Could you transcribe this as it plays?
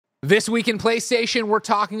This week in PlayStation, we're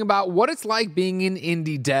talking about what it's like being an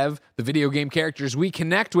indie dev, the video game characters we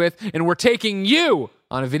connect with, and we're taking you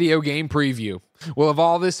on a video game preview. We'll have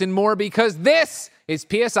all this and more because this is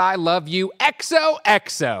PS I Love You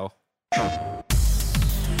XOXO.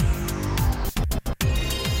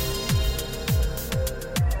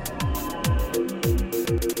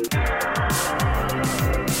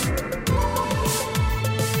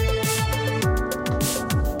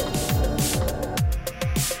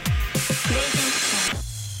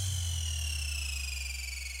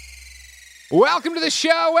 Welcome to the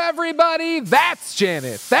show, everybody. That's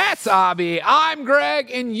Janet. That's Abby. I'm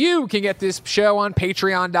Greg, and you can get this show on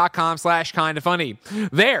patreon.com/kindafunny.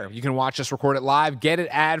 There, you can watch us record it live, get it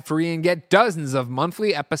ad-free, and get dozens of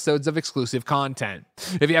monthly episodes of exclusive content.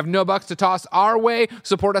 If you have no bucks to toss our way,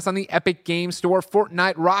 support us on the Epic Games Store,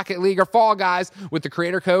 Fortnite, Rocket League, or Fall Guys with the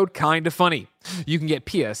creator code KINDAFUNNY. You can get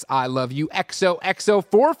PS I Love You XOXO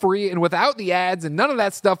for free and without the ads and none of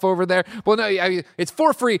that stuff over there. Well, no, it's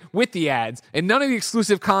for free with the ads and none of the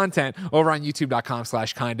exclusive content over on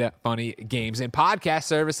youtube.com/kindafunnygames and podcast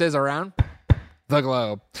services around the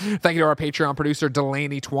globe. Thank you to our Patreon producer,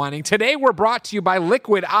 Delaney Twining. Today, we're brought to you by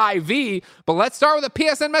Liquid IV, but let's start with a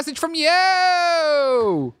PSN message from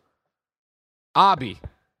you. Abby,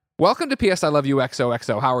 welcome to PS I Love You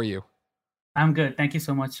XOXO. How are you? I'm good. Thank you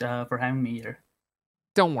so much for having me here.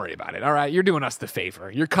 Don't worry about it. All right. You're doing us the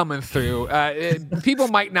favor. You're coming through. People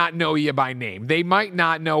might not know you by name. They might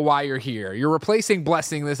not know why you're here. You're replacing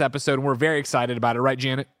Blessing this episode, and we're very excited about it. Right,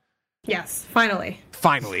 Janet? Yes, finally.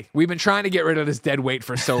 Finally. We've been trying to get rid of this dead weight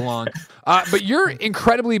for so long. But you're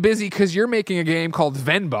incredibly busy because you're making a game called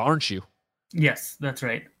Venba, aren't you? Yes, that's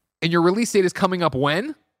right. And your release date is coming up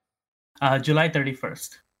when? July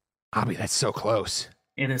 31st. Abby, that's so close.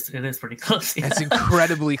 It is pretty close. Yeah. That's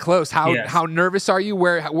incredibly close. How nervous are you?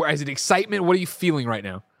 Where is it excitement? What are you feeling right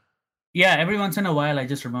now? Yeah, every once in a while I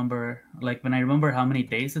just remember, like when I remember how many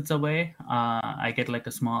days it's away, I get like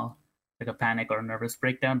a small, like a panic or a nervous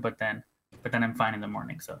breakdown, but then I'm fine in the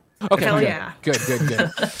morning. So okay, hell good. Yeah. Good.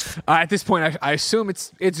 At this point, I assume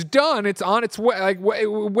it's done. It's on its way. Like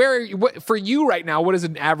what for you right now? What does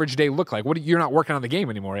an average day look like? You're not working on the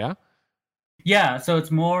game anymore, yeah? Yeah, so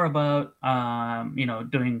it's more about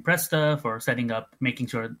doing press stuff or setting up, making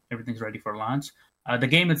sure everything's ready for launch. The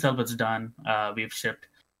game itself is done. We've shipped,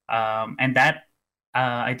 and that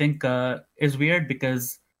I think is weird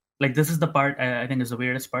because like this is the part I think is the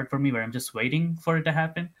weirdest part for me where I'm just waiting for it to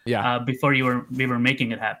happen. Yeah. Before we were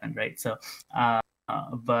making it happen, right? So,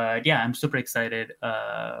 but yeah, I'm super excited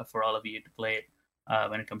for all of you to play it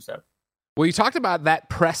when it comes up. Well, you talked about that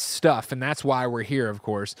press stuff, and that's why we're here, of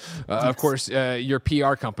course. Yes. Of course, your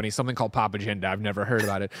PR company, something called Pop Agenda, I've never heard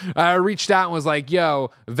about it, reached out and was like,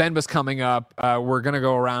 yo, Venba's coming up. We're going to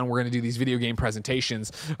go around. We're going to do these video game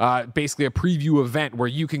presentations, basically a preview event where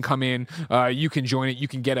you can come in, you can join it, you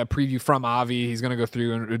can get a preview from Avi. He's going to go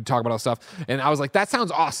through and talk about all stuff. And I was like, that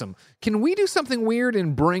sounds awesome. Can we do something weird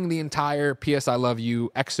and bring the entire PS I Love You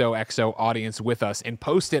XOXO audience with us and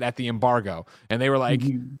post it at the embargo? And they were like,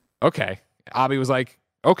 okay. Abby was like,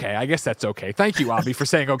 okay, I guess that's okay. Thank you, Abby, for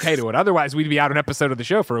saying okay to it. Otherwise, we'd be out an episode of the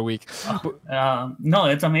show for a week. No,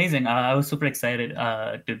 it's amazing. I was super excited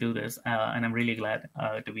to do this, and I'm really glad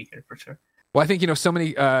to be here for sure. Well, I think, so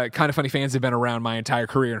many Kind of Funny fans have been around my entire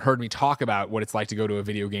career and heard me talk about what it's like to go to a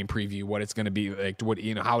video game preview, what it's going to be like,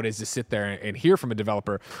 how it is to sit there and hear from a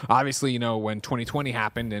developer. Obviously, when 2020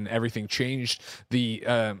 happened and everything changed,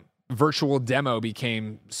 the virtual demo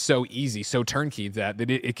became so easy, so turnkey that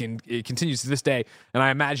it continues to this day, and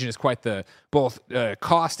I imagine it's quite the both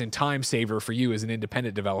cost and time saver for you as an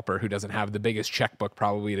independent developer who doesn't have the biggest checkbook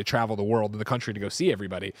probably to travel the world and the country to go see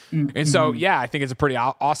everybody. Mm-hmm. And so, yeah, I think it's a pretty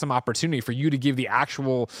awesome opportunity for you to give the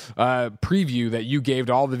actual preview that you gave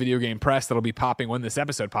to all the video game press that'll be popping when this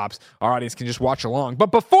episode pops. Our audience can just watch along.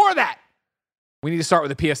 But before that, we need to start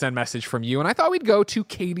with a PSN message from you, and I thought we'd go to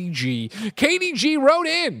KDG. KDG wrote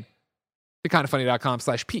in to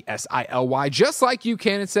kindafunny.com/PSILY, just like you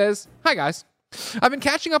can. It says, hi guys, I've been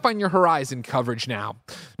catching up on your Horizon coverage now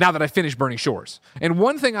that I finished Burning Shores. And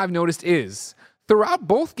one thing I've noticed is, throughout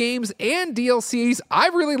both games and DLCs,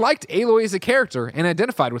 I've really liked Aloy as a character and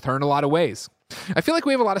identified with her in a lot of ways. I feel like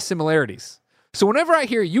we have a lot of similarities. So whenever I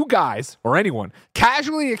hear you guys, or anyone,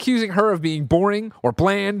 casually accusing her of being boring, or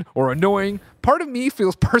bland, or annoying, part of me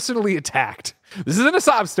feels personally attacked. This isn't a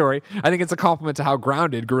sob story. I think it's a compliment to how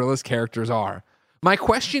grounded Guerrilla's characters are. My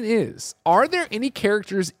question is, are there any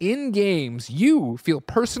characters in games you feel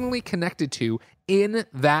personally connected to in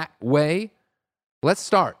that way? Let's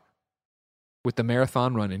start with the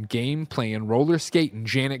marathon running, game playing, roller skating,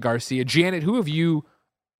 Janet Garcia. Janet, who have you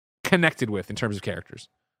connected with in terms of characters?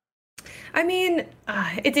 I mean,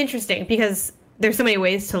 it's interesting because there's so many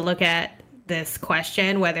ways to look at this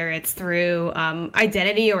question, whether it's through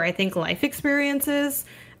identity or I think life experiences.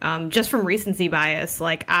 Just from recency bias,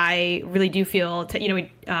 like I really do feel,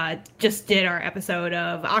 we just did our episode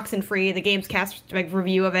of Oxenfree, the games cast like,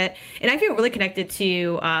 review of it, and I feel really connected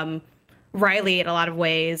to Riley in a lot of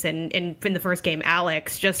ways, and in the first game,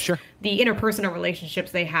 Alex, just the interpersonal relationships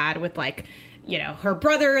they had with like, her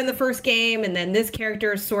brother in the first game, and then this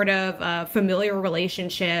character's sort of familiar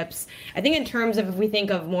relationships. I think in terms of, if we think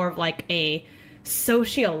of more of like a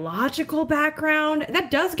sociological background, that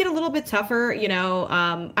does get a little bit tougher.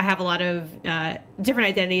 I have a lot of different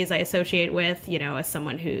identities I associate with, as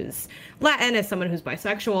someone who's Latin, as someone who's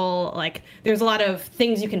bisexual. Like, there's a lot of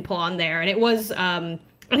things you can pull on there. And it was, I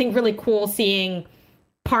think, really cool seeing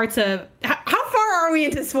parts of how far are we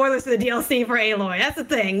into spoilers for the DLC for Aloy? That's the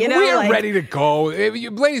thing, We are ready to go. Ladies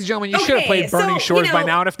and gentlemen, you should have played Burning Shores by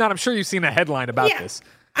now, and if not, I'm sure you've seen a headline about this.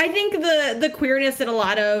 I think the queerness in a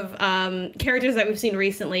lot of characters that we've seen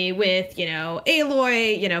recently with,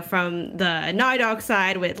 Aloy, from the Naughty Dog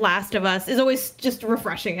side with Last of Us is always just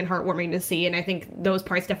refreshing and heartwarming to see. And I think those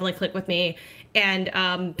parts definitely click with me.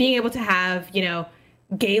 And being able to have,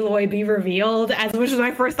 Galoy be revealed, which was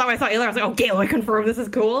my first thought when I saw Aloy. I was like, oh, Galoy confirmed, this is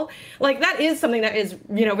cool. Like, that is something that is,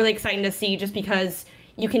 really exciting to see, just because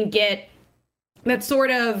you can get that sort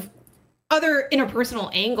of other interpersonal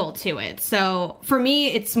angle to it. So for me,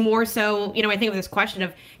 it's more so, I think of this question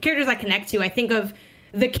of characters I connect to. I think of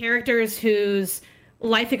the characters whose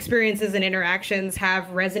life experiences and interactions have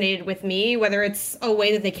resonated with me, whether it's a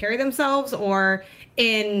way that they carry themselves or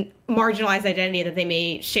in marginalized identity that they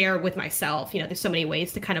may share with myself. There's so many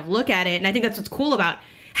ways to kind of look at it. And I think that's what's cool about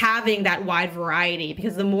having that wide variety,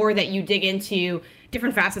 because the more that you dig into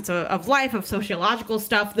different facets of life, of sociological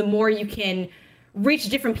stuff, the more you can reach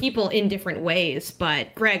different people in different ways.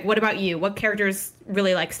 But Greg, what about you? What characters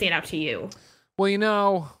really stand out to you?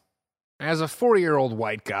 Well, as a 40-year-old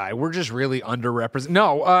white guy, we're just really underrepresented.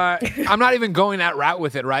 No, I'm not even going that route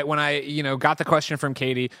with it, right? When I, got the question from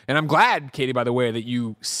Katie, and I'm glad, Katie, by the way, that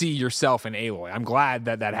you see yourself in Aloy. I'm glad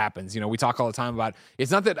that happens. We talk all the time about,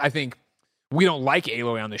 it's not that I think we don't like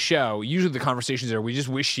Aloy on the show. Usually the conversations are, we just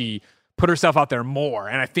wish she put herself out there more.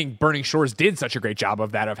 And I think Burning Shores did such a great job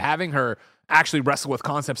of that, of having her actually wrestle with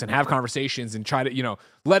concepts and have conversations and try to,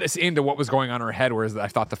 let us into what was going on in her head, whereas I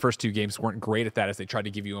thought the first two games weren't great at that, as they tried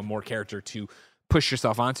to give you a more character to push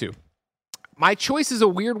yourself onto. My choice is a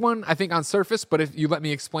weird one, I think, on surface, but if you let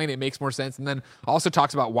me explain it makes more sense, and then also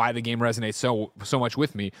talks about why the game resonates so much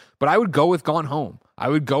with me. But I would go with Gone Home.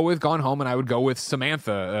 And I would go with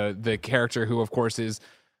Samantha, the character who, of course, is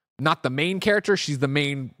not the main character. She's the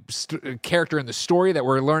main character in the story that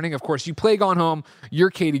we're learning. Of course, you play Gone Home.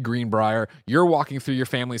 You're Katie Greenbrier. You're walking through your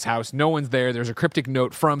family's house. No one's there. There's a cryptic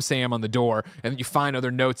note from Sam on the door. And then you find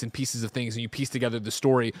other notes and pieces of things, and you piece together the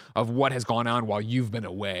story of what has gone on while you've been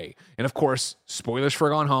away. And of course, spoilers for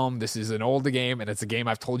Gone Home. This is an old game, and it's a game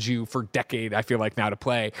I've told you for a decade, I feel like, now to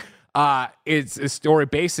play. It's a story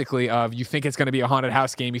basically of, you think it's going to be a haunted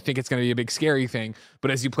house game, you think it's going to be a big scary thing,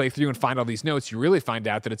 but as you play through and find all these notes, you really find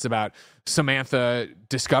out that it's about Samantha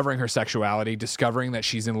discovering her sexuality, discovering that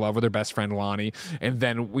she's in love with her best friend Lonnie, and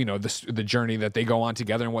then the journey that they go on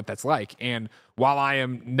together and what that's like. And while I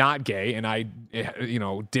am not gay, and I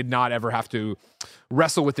did not ever have to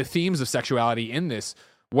wrestle with the themes of sexuality in this,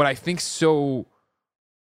 what I think what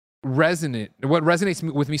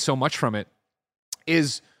resonates with me so much from it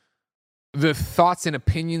is the thoughts and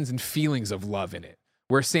opinions and feelings of love in it,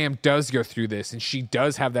 where Sam does go through this and she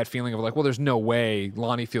does have that feeling of like, well, there's no way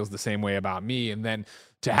Lonnie feels the same way about me. And then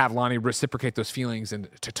to have Lonnie reciprocate those feelings and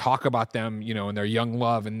to talk about them, and their young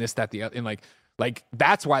love and this, that, the other, and like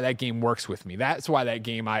that's why that game works with me. That's why that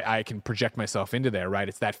game, I can project myself into there, right?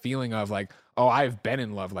 It's that feeling of like, oh, I've been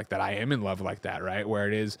in love like that. I am in love like that, right? Where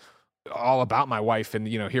it is all about my wife. And,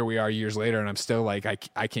 here we are years later and I'm still like,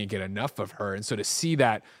 I can't get enough of her. And so to see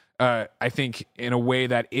that, I think in a way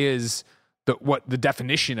that is what the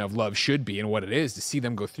definition of love should be and what it is, to see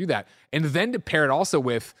them go through that. And then to pair it also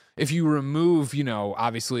with, if you remove,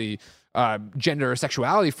 obviously gender or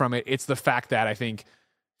sexuality from it, it's the fact that I think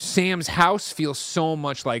Sam's house feels so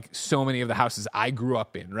much like so many of the houses I grew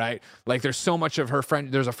up in, right? Like there's so much of her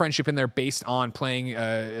friend, there's a friendship in there based on playing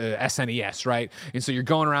SNES, right? And so you're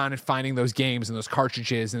going around and finding those games and those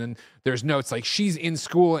cartridges, and then there's notes like she's in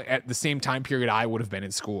school at the same time period I would have been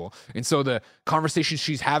in school. And so the conversations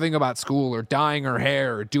she's having about school or dyeing her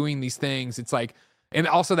hair or doing these things, it's like, and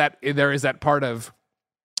also that there is that part of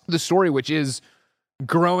the story, which is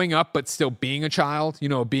growing up but still being a child,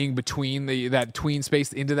 being between that tween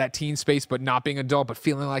space into that teen space, but not being adult, but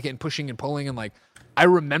feeling like it and pushing and pulling. And like, I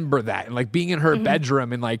remember that, and like being in her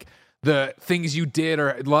bedroom and like the things you did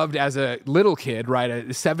or loved as a little kid, right? A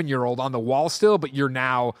 7-year-old on the wall still, but you're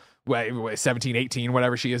now 17, 18,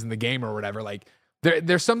 whatever she is in the game or whatever. Like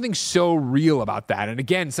there's something so real about that. And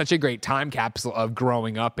again, such a great time capsule of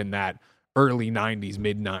growing up in that early 90s,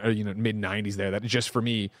 mid 90s there. That just for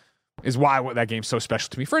me is why that game's so special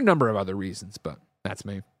to me for a number of other reasons, but that's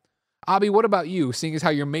me. Abhi, what about you, seeing as how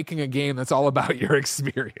you're making a game that's all about your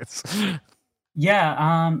experience?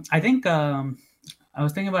 Yeah, I think I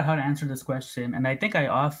was thinking about how to answer this question, and I think I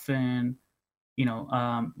often,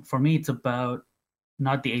 for me, it's about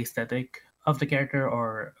not the aesthetic of the character,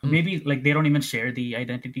 or maybe like they don't even share the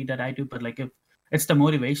identity that I do, but like if it's the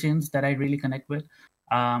motivations that I really connect with,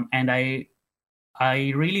 and I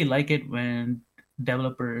really like it when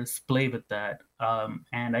developers play with that,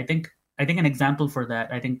 and I think an example for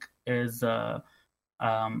that is the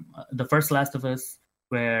first Last of Us,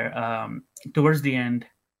 where towards the end,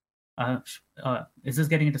 is this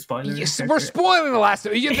getting into spoilers? Yes, we're spoiling the last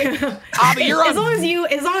of it. Abhi, you're as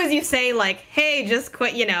long as you say like, hey, just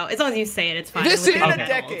quit. As long as you say it, it's fine. This is a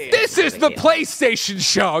decade. This is the PlayStation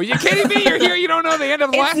show. You kidding me? You're here. You don't know the end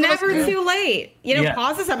of the Last of Us. It's never too late.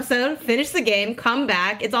 Pause this episode, finish the game, come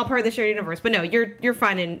back. It's all part of the shared universe. But no, you're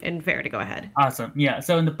fine and fair to go ahead. Awesome. Yeah.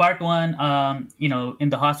 So in the part 1, in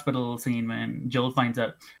the hospital scene when Joel finds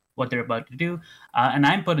out what they're about to do, and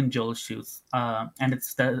I'm put in Joel's shoes, and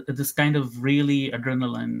it's this kind of really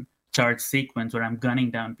adrenaline charged sequence where I'm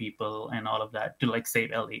gunning down people and all of that to like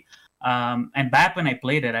save Ellie. And back when I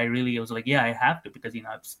played it, I was like, yeah, I have to, because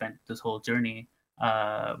I've spent this whole journey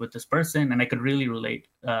with this person, and I could really relate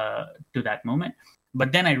to that moment.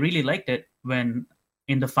 But then I really liked it when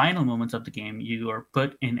in the final moments of the game you are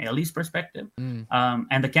put in Ellie's perspective,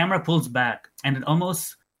 and the camera pulls back, and it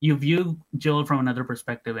almost, you view Joel from another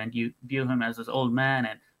perspective, and you view him as this old man,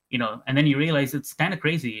 and and then you realize it's kind of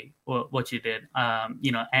crazy what you did, and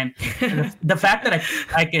the fact that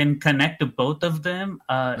I can connect to both of them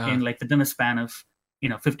in like within a span of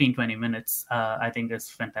 15-20 minutes, I think is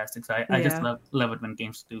fantastic. So I just love it when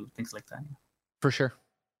games do things like that. For sure.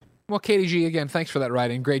 Well, KDG, again, thanks for that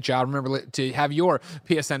writing. Great job. Remember to have your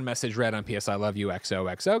PSN message read on PS I Love You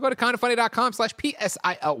XOXO. Go to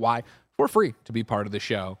kindafunny.com/PSILY for free to be part of the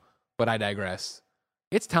show. But I digress.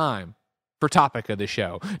 It's time for topic of the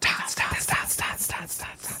show.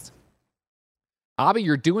 Abhi,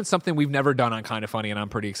 you're doing something we've never done on Kinda Funny, and I'm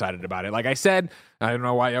pretty excited about it. Like I said, I don't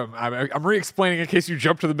know why I'm re-explaining in case you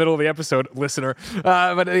jumped to the middle of the episode, listener.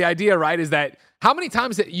 But the idea, right, is that how many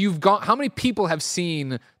times that how many people have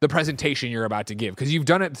seen the presentation you're about to give? Because you've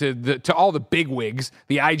done it to all the big wigs,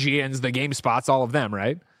 the IGNs, the GameSpots, all of them,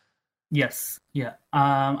 right? Yes. Yeah.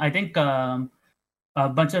 I think a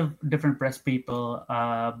bunch of different press people,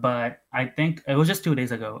 but I think it was just 2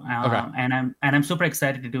 days ago. Okay. And I'm super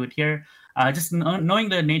excited to do it here. Just knowing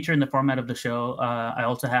the nature and the format of the show, I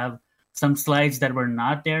also have some slides that were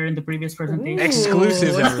not there in the previous presentation.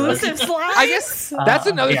 Exclusive slides. I guess that's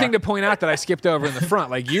another thing to point out that I skipped over in the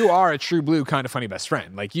front. Like, you are a true blue Kinda Funny best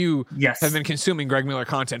friend. Like, you have been consuming Greg Miller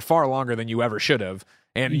content far longer than you ever should have.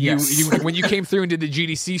 And you when you came through and did the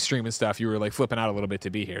GDC stream and stuff, you were like flipping out a little bit to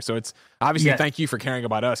be here. So it's obviously thank you for caring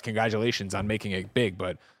about us. Congratulations on making it big,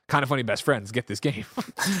 but Kinda Funny best friends, get this game.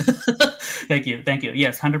 Thank you.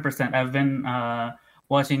 Yes, 100%. I've been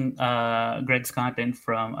watching Greg's content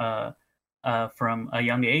from a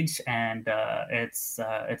young age, and it's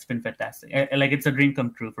been fantastic. It's a dream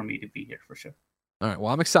come true for me to be here for sure. All right.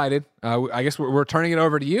 Well, I'm excited. I guess we're turning it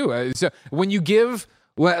over to you. So when you give,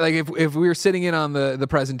 if we were sitting in on the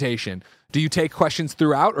presentation, do you take questions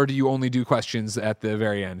throughout, or do you only do questions at the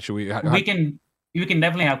very end? Should we? You can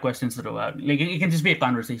definitely have questions throughout. Like, it can just be a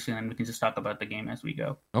conversation, and we can just talk about the game as we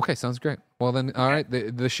go. Okay, sounds great. Well then, all right,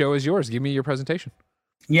 the show is yours. Give me your presentation.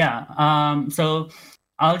 Yeah. So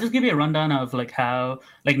I'll just give you a rundown of like how,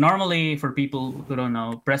 like, normally for people who don't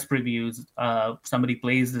know, press previews, somebody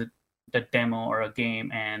plays the demo or a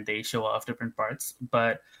game and they show off different parts.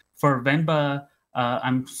 But for Venba,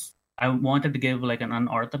 I wanted to give like an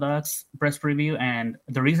unorthodox press preview, and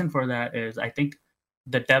the reason for that is I think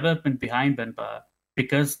the development behind Venba,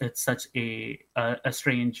 because it's such a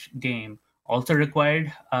strange game, also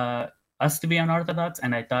required us to be unorthodox,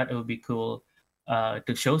 and I thought it would be cool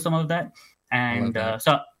to show some of that. And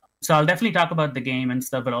so I'll definitely talk about the game and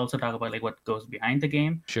stuff, but also talk about like what goes behind the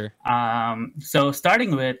game. Sure. So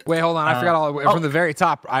starting with... Wait, hold on. I forgot from the very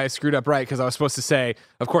top. I screwed up, right? Because I was supposed to say,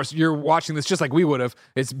 of course, you're watching this just like we would have.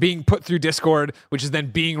 It's being put through Discord, which is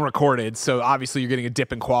then being recorded. So obviously you're getting a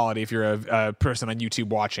dip in quality if you're a person on YouTube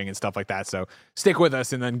watching and stuff like that. So stick with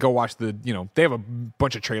us and then go watch they have a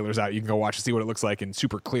bunch of trailers out. You can go watch and see what it looks like in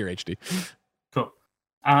super clear HD. Cool.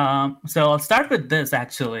 So I'll start with this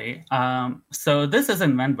actually. So this is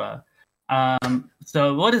in Venba.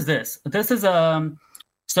 So what is this? This is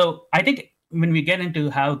So I think when we get into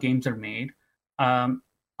how games are made, um,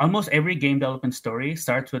 almost every game development story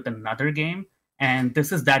starts with another game, and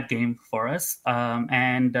this is that game for us.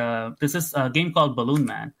 And This is a game called Balloon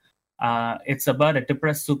Man. It's about a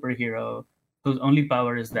depressed superhero whose only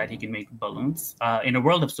power is that he can make balloons in a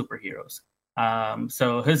world of superheroes.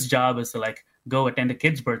 So his job is to like go attend a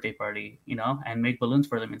kid's birthday party, and make balloons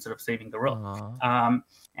for them instead of saving the world.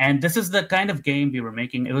 And this is the kind of game we were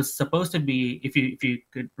making. It was supposed to be, if you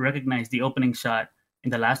could recognize the opening shot in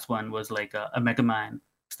the last one, was like a Mega Man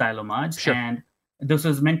style homage. Sure. And this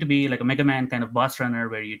was meant to be like a Mega Man kind of boss runner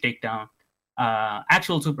where you take down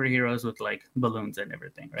actual superheroes with like balloons and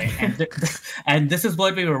everything, right? And this is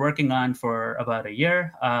what we were working on for about a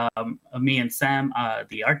year. Me and Sam,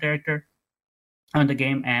 the art director on the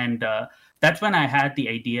game, and that's when I had the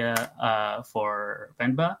idea for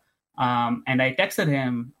Venba. And I texted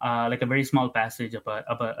him like a very small passage about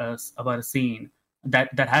a scene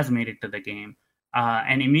that has made it to the game,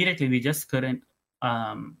 and immediately we just couldn't.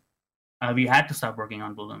 We had to stop working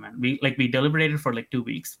on Balloon Man. We deliberated for like 2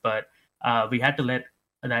 weeks, but we had to let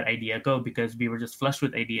that idea go because we were just flushed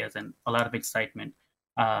with ideas and a lot of excitement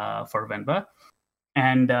for Venba.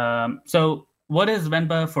 And so what is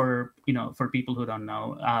Venba for people who don't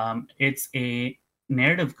know? It's a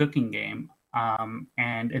narrative cooking game,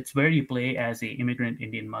 and it's where you play as a immigrant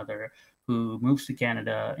Indian mother who moves to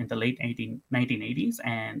Canada in the late 1980s,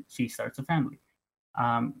 and she starts a family.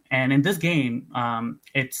 And in this game,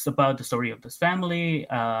 it's about the story of this family,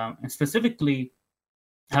 and specifically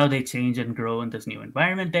how they change and grow in this new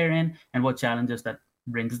environment they're in, and what challenges that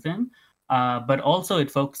brings them. But also, it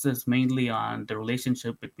focuses mainly on the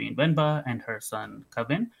relationship between Wenba and her son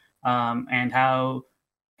Kevin, and how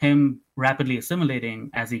him rapidly assimilating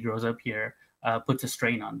as he grows up here puts a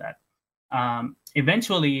strain on that.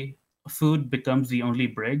 Eventually, food becomes the only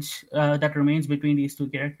bridge that remains between these two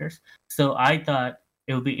characters. So I thought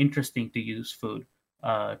it would be interesting to use food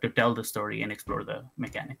to tell the story and explore the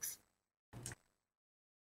mechanics.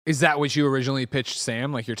 Is that what you originally pitched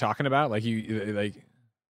Sam, like you're talking about? Like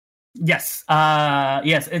Yes.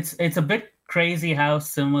 Yes, it's a bit crazy how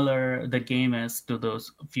similar the game is to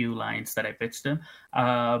those few lines that I pitched him.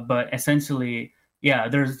 But essentially, yeah,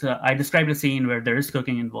 I described a scene where there is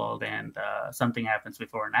cooking involved and something happens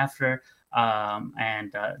before and after.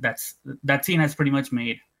 That scene has pretty much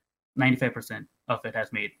made 95% of it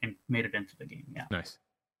has made it into the game. Yeah. Nice.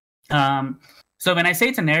 So when I say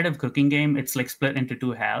it's a narrative cooking game, it's like split into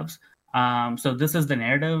two halves. So this is the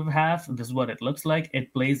narrative half. This is what it looks like.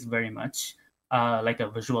 It plays very much like a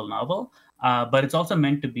visual novel, but it's also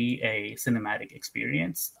meant to be a cinematic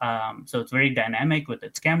experience. So it's very dynamic with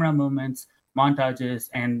its camera movements, montages,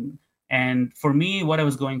 and for me, what I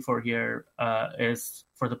was going for here is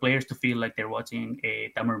for the players to feel like they're watching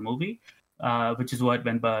a Tamil movie, which is what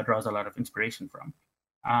Venba draws a lot of inspiration from.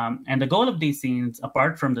 And the goal of these scenes,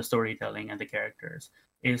 apart from the storytelling and the characters,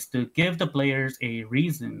 is to give the players a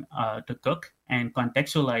reason to cook and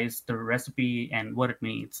contextualize the recipe and what it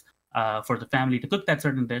means for the family to cook that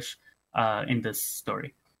certain dish in this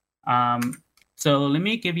story. So let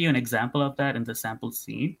me give you an example of that in the sample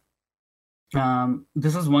scene.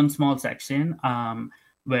 This is one small section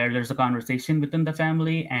where there's a conversation within the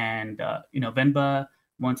family, and Venba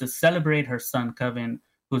wants to celebrate her son Kevin,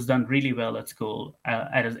 who's done really well at school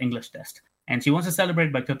at his English test. And she wants to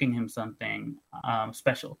celebrate by cooking him something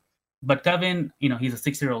special. But Kevin, he's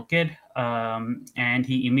a 6-year-old kid, and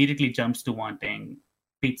he immediately jumps to wanting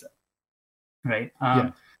pizza, right?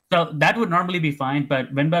 So that would normally be fine,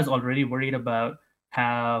 but Venba is already worried about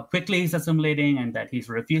how quickly he's assimilating and that he's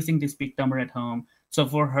refusing to speak Tamil at home. So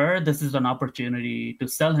for her, this is an opportunity to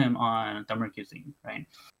sell him on Tamil cuisine, right?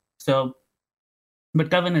 But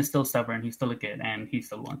Kevin is still stubborn. He's still a kid, and he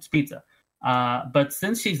still wants pizza. But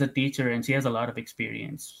since she's a teacher and she has a lot of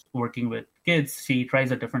experience working with kids, she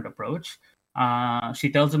tries a different approach. She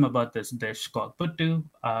tells him about this dish called puttu,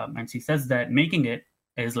 and she says that making it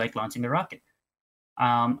is like launching a rocket.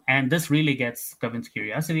 And this really gets Kevin's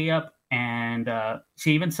curiosity up, and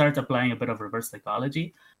she even starts applying a bit of reverse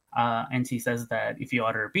psychology. And she says that if you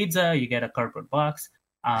order a pizza, you get a cardboard box.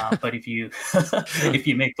 But if you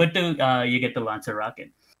make puttu, you get to launch a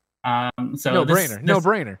rocket. So no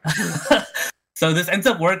brainer. So this ends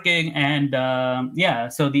up working, and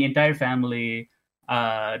so the entire family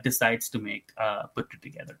decides to make puttu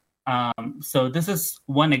together. So this is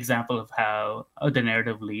one example of how the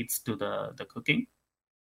narrative leads to the cooking.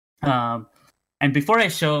 And before I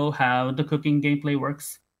show how the cooking gameplay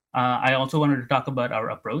works, I also wanted to talk about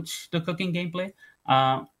our approach to cooking gameplay.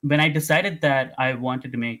 When I decided that I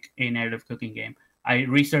wanted to make a narrative cooking game, I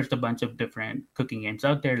researched a bunch of different cooking games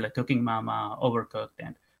out there, like Cooking Mama, Overcooked,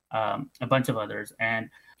 and a bunch of others. And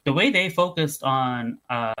the way they focused on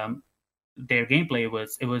their gameplay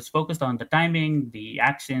was focused on the timing, the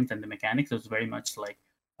actions, and the mechanics. It was very much like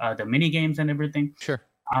the mini games and everything. Sure.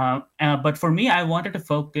 But for me, I wanted to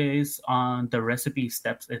focus on the recipe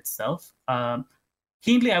steps itself.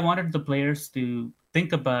 Keenly, I wanted the players to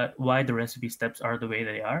think about why the recipe steps are the way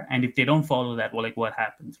they are, and if they don't follow that, well, like what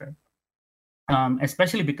happens, right?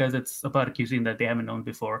 Especially because it's about a cuisine that they haven't known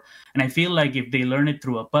before, and I feel like if they learn it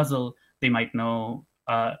through a puzzle, they might know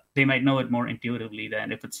it more intuitively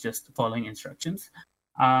than if it's just following instructions.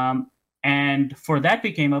 And for that,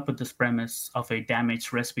 we came up with this premise of a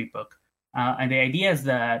damaged recipe book. And the idea is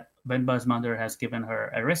that Benba's mother has given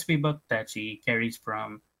her a recipe book that she carries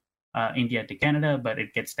from India to Canada, but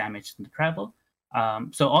it gets damaged in the travel.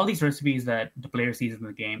 So all these recipes that the player sees in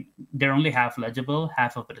the game, they're only half legible,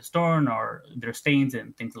 half of it is torn, or there are stains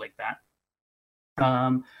and things like that.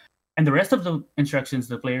 And the rest of the instructions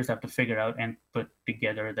the players have to figure out and put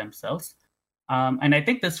together themselves. And I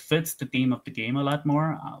think this fits the theme of the game a lot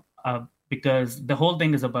more because the whole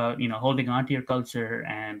thing is about, holding on to your culture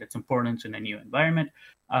and its importance in a new environment.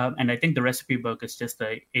 And I think the recipe book is just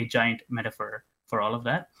a giant metaphor for all of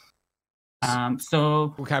that.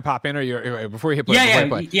 So can I pop in, or before you hit play?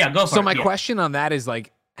 Yeah, go for it. So my question on that is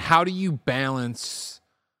like, how do you balance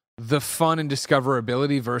the fun and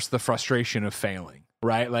discoverability versus the frustration of failing?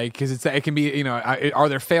 Right, like because it can be, are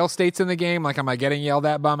there fail states in the game? Like, am I getting yelled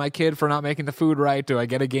at by my kid for not making the food right? Do I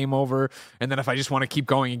get a game over? And then if I just want to keep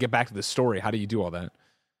going and get back to the story, how do you do all that?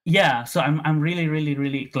 Yeah, so I'm really, really,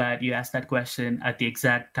 really glad you asked that question at the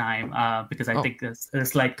exact time because I think this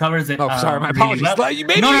slide covers it. Oh, sorry, my really apologies. well.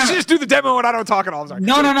 Maybe you should just do the demo and I don't talk at all. Sorry.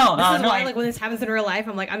 No. This is why, like when this happens in real life,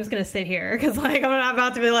 I'm like, I'm just gonna sit here because like I'm not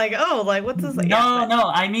about to be like, oh, like what's this? Like, no.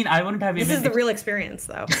 I mean, I wouldn't have. This is the real experience,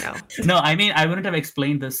 though. No. No, I mean, I wouldn't have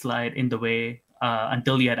explained this slide in the way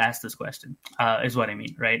until you had asked this question. Is what I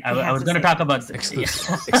mean, right? I was going to talk about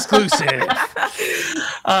exclusive.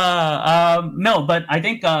 No, but I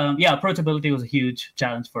think approachability was a huge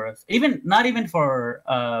challenge for us. Not even for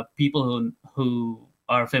people who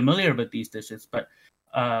are familiar with these dishes, but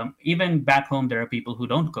even back home there are people who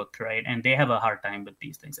don't cook, right? And they have a hard time with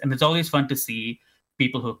these things. And it's always fun to see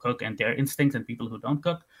people who cook and their instincts and people who don't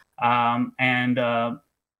cook.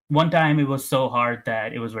 One time it was so hard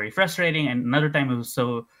that it was very frustrating, and another time it was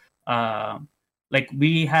so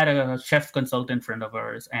we had a chef consultant friend of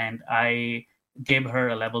ours, and I gave her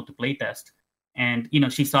a level to play test, and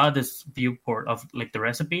she saw this viewport of like the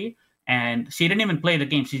recipe, and she didn't even play the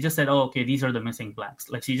game. She just said, "Oh, okay, these are the missing blacks."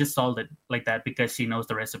 Like she just solved it like that because she knows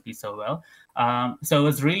the recipe so well. So it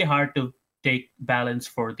was really hard to take balance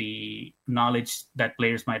for the knowledge that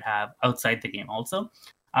players might have outside the game also.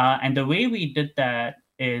 And the way we did that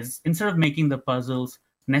is instead of making the puzzles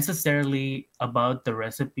necessarily about the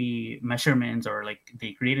recipe measurements or like the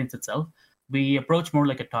ingredients itself, we approach more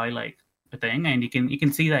like a toy-like thing, and you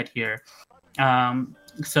can see that here.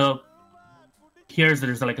 So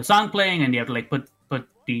there's like a song playing, and you have to like put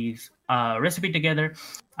these recipe together.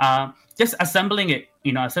 Just assembling it,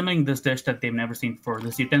 assembling this dish that they've never seen before,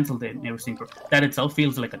 this utensil they've never seen before, that itself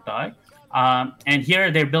feels like a toy. And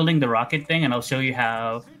here they're building the rocket thing, and I'll show you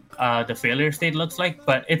how the failure state looks like.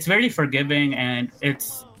 But it's very forgiving, and it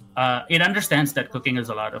understands that cooking is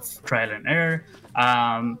a lot of trial and error.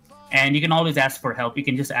 And you can always ask for help. You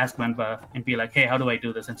can just ask Wenba and be like, "Hey, how do I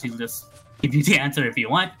do this?" And she'll just give you the answer if you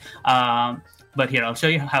want. But here, I'll show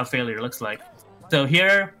you how failure looks like. So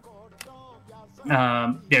here,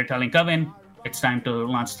 they're telling Coven it's time to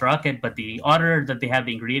launch the rocket, but the order that they have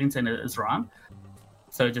the ingredients in is wrong.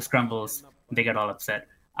 So it just crumbles. They get all upset.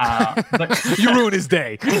 But you ruin his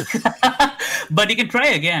day. But you can try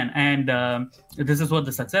again, and this is what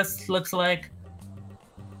the success looks like.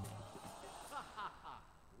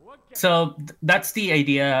 So that's the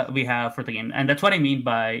idea we have for the game, and that's what I mean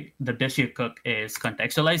by the dish you cook is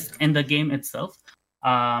contextualized in the game itself.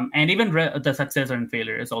 And even the success and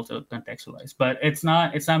failure is also contextualized, but it's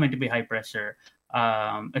not meant to be high pressure.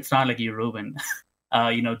 It's not like you ruin,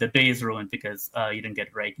 the day is ruined because you didn't get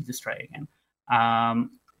it right. You just try again.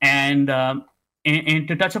 And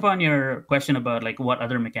to touch upon your question about like what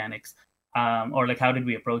other mechanics, or like how did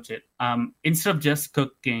we approach it? Instead of just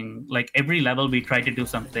cooking, like every level we try to do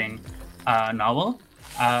something novel.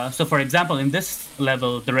 So for example, in this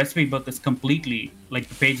level, the recipe book is completely, like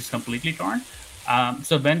the page is completely torn.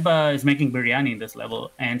 So Benba is making biryani in this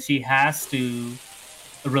level, and she has to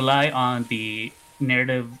rely on the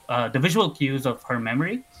narrative, the visual cues of her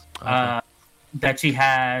memory that she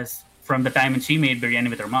has from the time when she made biryani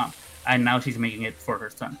with her mom, and now she's making it for her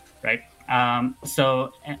son, right?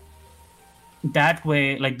 So that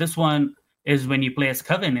way, like this one is when you play as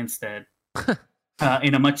Coven instead.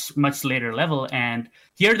 In a much later level, and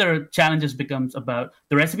here the challenges becomes about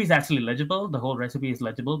the recipe is actually legible. The whole recipe is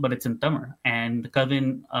legible, but it's in Tamil, and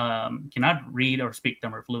Kevin cannot read or speak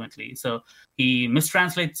Tamil fluently, so he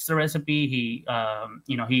mistranslates the recipe. He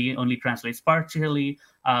only translates partially,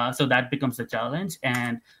 so that becomes the challenge.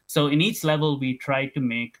 And so in each level, we try to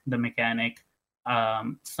make the mechanic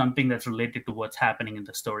something that's related to what's happening in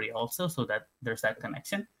the story, also, so that there's that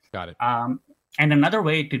connection. Got it. And another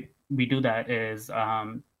way we do that is,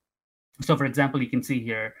 so for example, you can see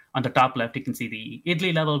here on the top left, you can see the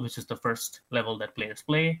Idli level, which is the first level that players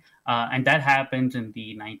play. And that happens in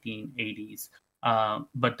the 1980s.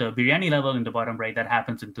 But the biryani level in the bottom right, that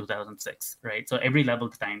happens in 2006, right? So every level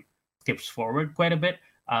time skips forward quite a bit.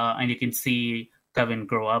 And you can see Kevin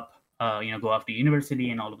grow up, go off to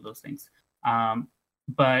university and all of those things.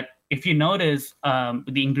 But if you notice,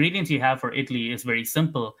 the ingredients you have for Italy is very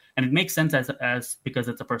simple, and it makes sense as because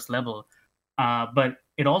it's the first level. But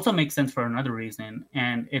it also makes sense for another reason,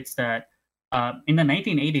 and it's that in the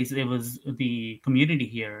 1980s, it was the community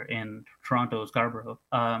here in Toronto, Scarborough.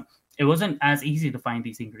 It wasn't as easy to find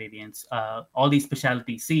these ingredients, all these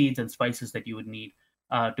specialty seeds and spices that you would need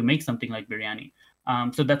to make something like biryani.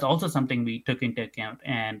 So that's also something we took into account.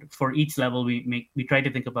 And for each level, we try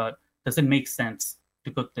to think about, does it make sense to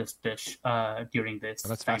cook this dish during this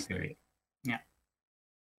that's time fascinating. period?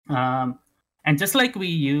 Yeah. And just like we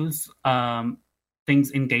use things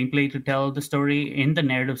in gameplay to tell the story, in the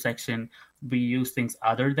narrative section, we use things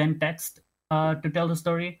other than text to tell the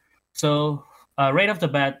story. So right off the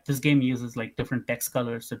bat, this game uses like different text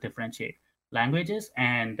colors to differentiate languages,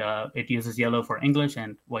 and it uses yellow for English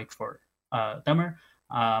and white for Tamil.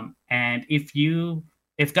 And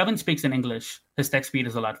if Gavin speaks in English, his text speed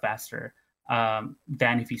is a lot faster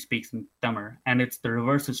than if he speaks in Tamil. And the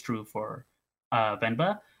reverse is true for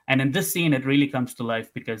Venba. And in this scene, it really comes to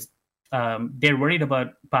life because they're worried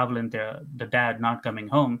about Pavlin, the dad, not coming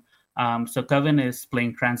home. So Kevin is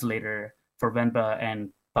playing translator for Venba and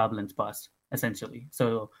Pavlin's boss, essentially.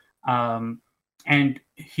 So, and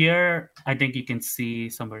here, I think you can see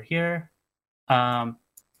somewhere here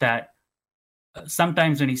that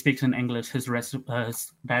sometimes when he speaks in English, his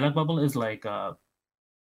dialogue bubble is like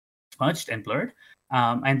smudged and blurred.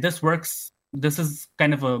 And this works. This is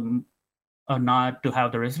kind of a nod to how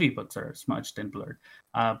the recipe books are smudged and blurred.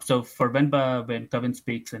 So for Venba, when Kevin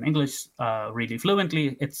speaks in English really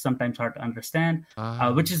fluently, it's sometimes hard to understand,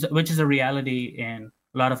 which is a reality in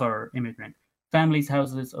a lot of our immigrant families'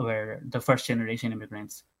 houses, where the first generation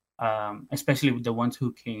immigrants, especially the ones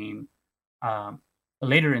who came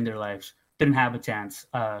later in their lives, didn't have a chance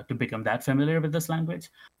to become that familiar with this language.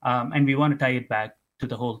 And we want to tie it back to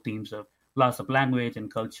the whole themes of loss of language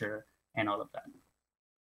and culture and all of that.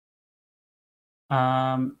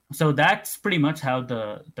 So that's pretty much how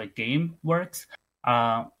the game works.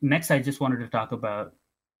 Next, I just wanted to talk about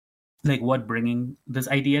like what bringing this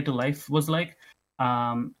idea to life was like.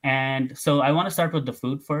 And so I want to start with the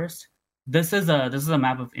food first. This is a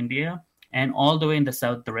map of India, and all the way in the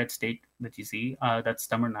south, the red state that you see, that's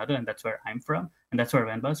Tamil Nadu, and that's where I'm from, and that's where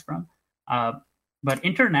Venba is from. But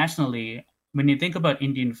internationally, when you think about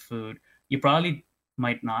Indian food, you probably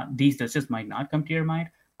these dishes might not come to your mind.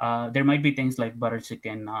 There might be things like butter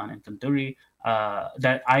chicken, naan, and tandoori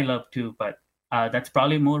that I love too, but that's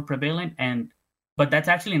probably more prevalent. But that's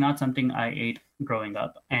actually not something I ate growing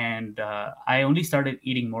up, and I only started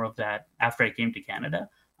eating more of that after I came to Canada.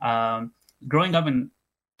 Growing up in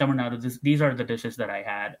Tamil Nadu, these are the dishes that I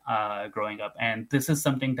had growing up, and this is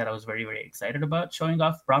something that I was very, very excited about showing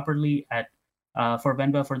off properly for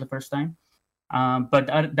Venba for the first time. But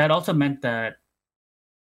that also meant that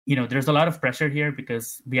there's a lot of pressure here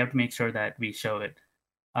because we have to make sure that we show it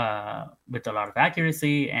with a lot of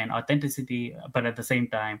accuracy and authenticity, but at the same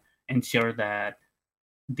time ensure that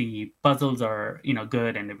the puzzles are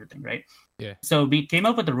good and everything, right? Yeah. So we came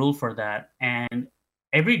up with a rule for that, and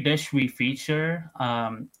every dish we feature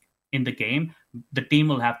in the game, the team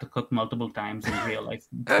will have to cook multiple times in real life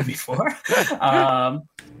before.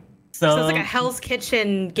 So it's like a Hell's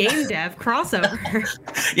Kitchen game dev crossover.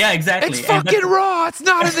 Yeah, exactly. It's fucking raw. It's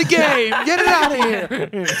not in the game. Get it out of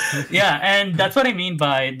here. Yeah, and that's what I mean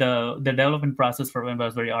by the development process for Venba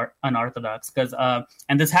was very unorthodox. Because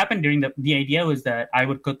and this happened during the idea was that I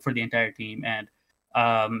would cook for the entire team, and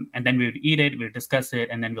then we would eat it, we would discuss it,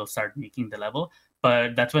 and then we'll start making the level.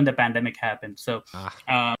 But that's when the pandemic happened. So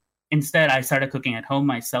instead, I started cooking at home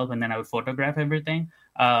myself, and then I would photograph everything.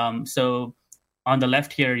 So on the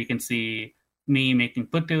left here, you can see me making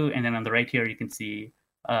puttu, and then on the right here you can see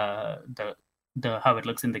the how it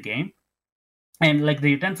looks in the game. And like the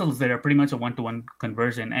utensils there are pretty much a 1-to-1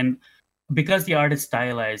 conversion. And because the art is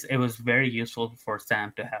stylized, it was very useful for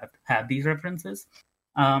Sam to have these references.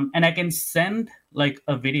 And I can send like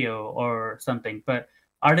a video or something, but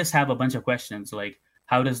artists have a bunch of questions like,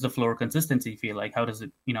 how does the floor consistency feel like? How does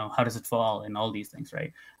it, how does it fall, and all these things,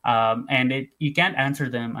 right? And you can't answer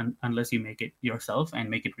them unless you make it yourself and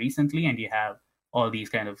make it recently, and you have all these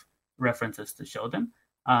kind of references to show them.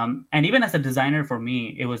 And even as a designer, for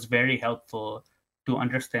me, it was very helpful to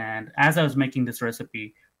understand, as I was making this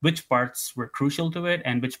recipe, which parts were crucial to it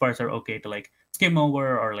and which parts are okay to like skim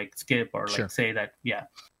over or like skip or like say that, yeah.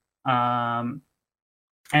 And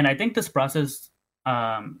I think this process,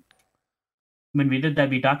 when we did that,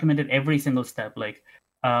 we documented every single step. Like,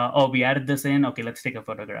 we added this in. Okay, let's take a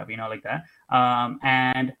photograph, like that.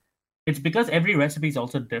 And it's because every recipe is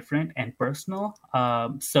also different and personal.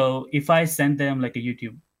 So if I send them like a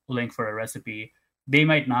YouTube link for a recipe, they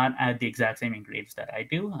might not add the exact same ingredients that I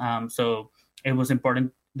do. So it was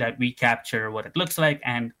important that we capture what it looks like.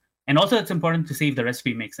 And also it's important to see if the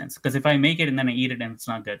recipe makes sense. Because if I make it and then I eat it and it's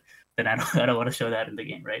not good, then I don't want to show that in the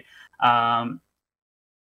game, right?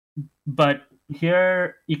 But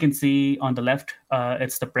here you can see on the left,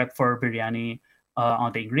 it's the prep for biryani.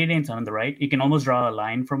 On the ingredients, on the right, you can almost draw a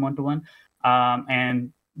line from 1-to-1.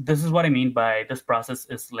 And this is what I mean by this process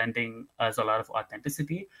is lending us a lot of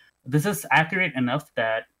authenticity. This is accurate enough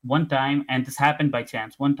that one time, and this happened by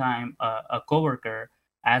chance, one time a coworker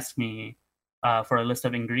asked me for a list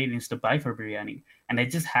of ingredients to buy for biryani. And I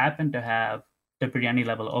just happened to have the biryani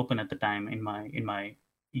level open at the time in my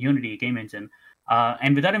Unity game engine.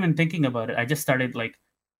 And without even thinking about it, I just started like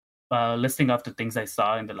listing off the things I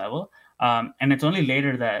saw in the level. And it's only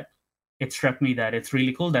later that it struck me that it's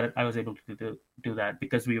really cool that I was able to do that,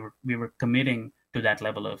 because we were committing to that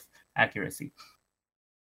level of accuracy.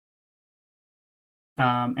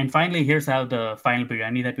 And finally, here's how the final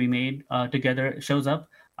biryani that we made together shows up.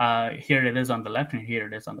 Here it is on the left, and here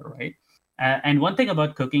it is on the right. And one thing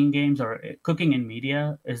about cooking games or cooking in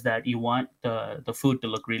media is that you want the food to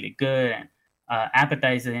look really good and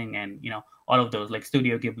appetizing, and all of those like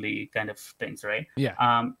Studio Ghibli kind of things, right?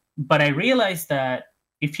 Yeah. But I realized that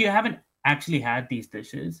if you haven't actually had these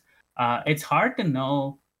dishes, it's hard to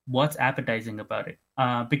know what's appetizing about it.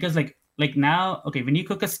 Because like now, okay, when you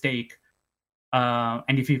cook a steak,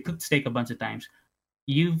 and if you cook steak a bunch of times,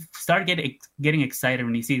 you start getting excited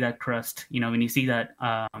when you see that crust, when you see that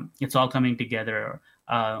it's all coming together,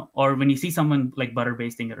 or when you see someone like butter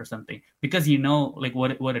basting it or something, because like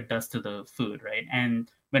what it does to the food, right?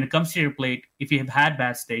 And when it comes to your plate, if you have had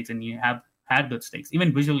bad steaks and you have had good steaks,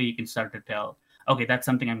 even visually you can start to tell, okay, that's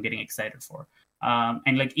something I'm getting excited for.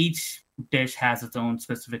 And like each dish has its own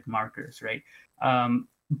specific markers, right?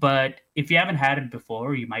 But if you haven't had it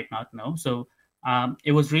before, you might not know. So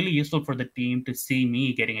it was really useful for the team to see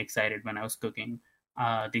me getting excited when I was cooking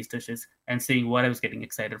these dishes and seeing what I was getting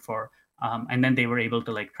excited for. And then they were able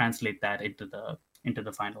to like translate that into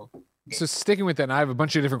the final game. So sticking with that, and I have a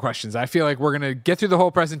bunch of different questions. I feel like we're going to get through the whole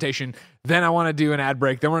presentation. Then I want to do an ad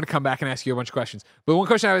break. Then we're going to come back and ask you a bunch of questions. But one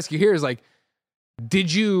question I ask you here is like,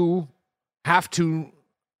 did you have to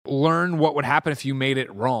learn what would happen if you made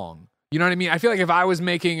it wrong? You know what I mean? I feel like if I was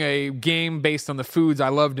making a game based on the foods I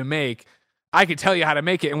love to make, I could tell you how to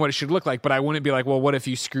make it and what it should look like, but I wouldn't be like, well, what if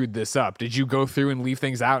you screwed this up? Did you go through and leave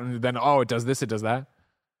things out and then, it does this, it does that?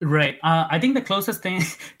 Right. I think the closest thing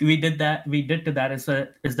we did to that is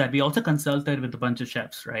that we also consulted with a bunch of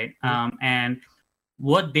chefs, right? And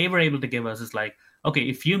what they were able to give us is like, okay,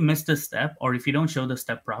 if you miss this step or if you don't show the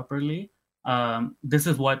step properly, this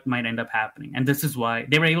is what might end up happening, and this is why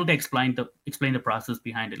they were able to explain the process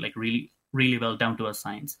behind it, like really, really well, down to a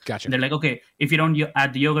science. Gotcha. And they're like, okay, if you don't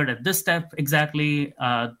add the yogurt at this step exactly,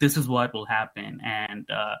 this is what will happen,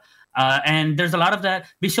 and there's a lot of that.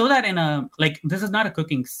 We show that in this is not a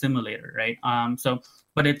cooking simulator, right?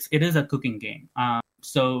 But it is a cooking game.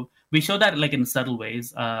 So we show that like in subtle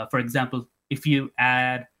ways. For example, if you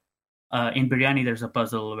add in biryani, there's a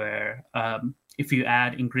puzzle where if you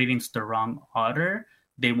add ingredients to the wrong order,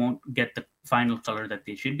 they won't get the final color that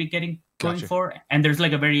they should be going Gotcha. for. And there's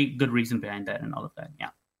like a very good reason behind that and all of that. Yeah.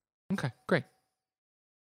 Okay, great.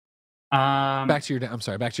 Back to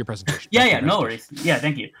your presentation. Yeah, no worries. Yeah,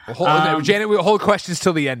 thank you. Janet, we'll hold questions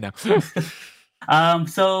till the end now.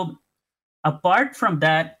 So apart from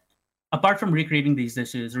recreating these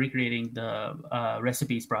dishes, recreating the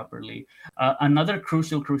recipes properly, another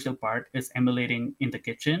crucial part is emulating in the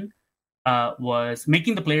kitchen. Was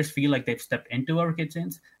making the players feel like they've stepped into our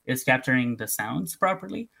kitchens, is capturing the sounds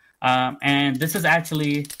properly. And this is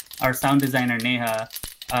actually our sound designer Neha,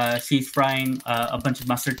 she's frying a bunch of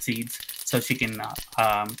mustard seeds so she can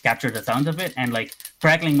capture the sound of it. And like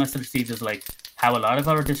crackling mustard seeds is like how a lot of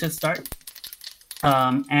our dishes start.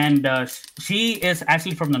 And she is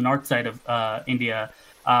actually from the north side of India,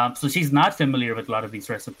 so she's not familiar with a lot of these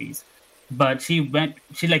recipes. But she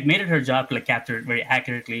like made it her job to like capture it very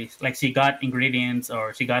accurately. Like she got ingredients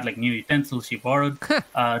or she got like new utensils. She borrowed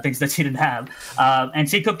things that she didn't have, and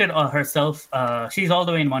she cooked it herself. She's all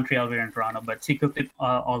the way in Montreal, we're in Toronto, but she cooked it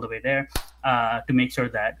all the way there to make sure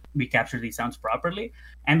that we capture these sounds properly.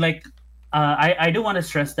 And like I do want to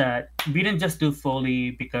stress that we didn't just do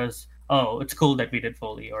Foley because it's cool that we did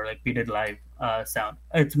Foley or like we did live sound.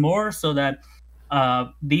 It's more so that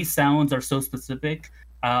these sounds are so specific.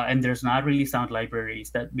 And there's not really sound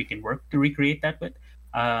libraries that we can work to recreate that with.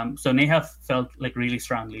 So Neha felt like really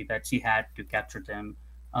strongly that she had to capture them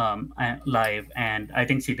live, and I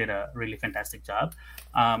think she did a really fantastic job.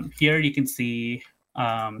 Here you can see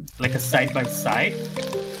like a side by side.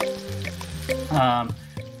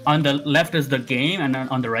 On the left is the game, and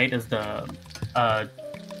on the right is the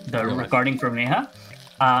recording from Neha.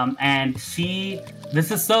 And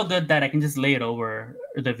this is so good that I can just lay it over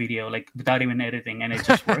the video, like without even editing, and it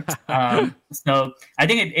just works. So I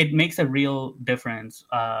think it makes a real difference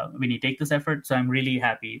when you take this effort. So I'm really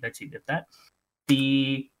happy that she did that.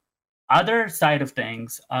 The other side of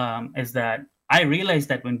things is that I realized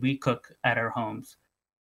that when we cook at our homes,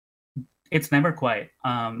 it's never quiet.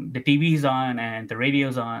 The TV's on and the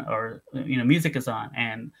radio's on, or music is on,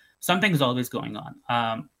 and something's always going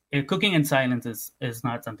on. Cooking in silence is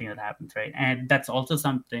not something that happens, right? And that's also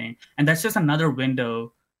something, and that's just another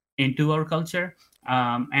window into our culture.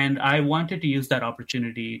 And I wanted to use that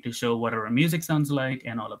opportunity to show what our music sounds like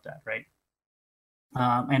and all of that, right?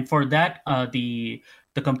 And for that, the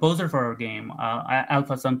composer for our game,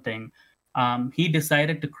 Alpha Something, he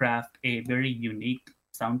decided to craft a very unique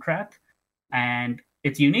soundtrack. And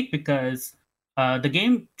it's unique because the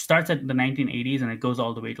game starts at the 1980s and it goes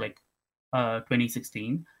all the way to like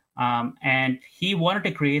 2016. And he wanted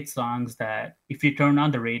to create songs that if you turn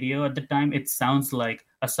on the radio at the time, it sounds like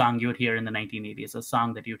a song you would hear in the 1980s, a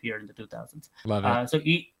song that you'd hear in the 2000s. Love it. So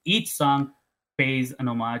each song pays an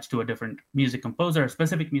homage to a different music composer, a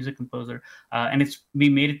specific music composer. And we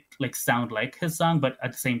made it like sound like his song, but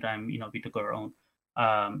at the same time, we took our own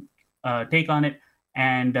take on it.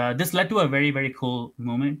 And this led to a very, very cool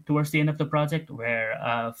moment towards the end of the project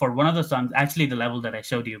where for one of the songs, actually the level that I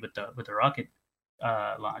showed you with the rocket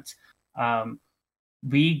launch,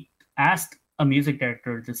 we asked a music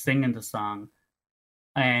director to sing in the song,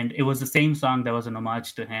 and it was the same song that was an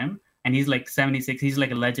homage to him. And he's like 76, he's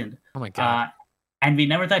like a legend. Oh my God. And we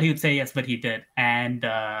never thought he would say yes, but he did. And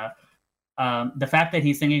the fact that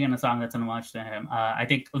he's singing in a song that's an homage to him, I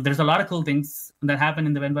think there's a lot of cool things that happen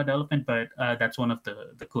in the Venba development, but that's one of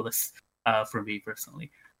the coolest for me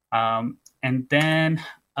personally. And then,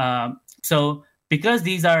 so because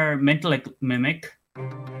these are meant to like mimic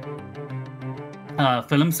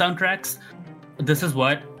film soundtracks, this is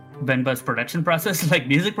what Venba's production process, like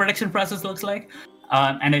music production process, looks like.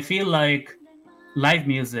 And I feel like live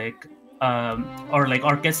music or like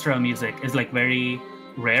orchestra music is like very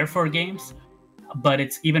rare for games, but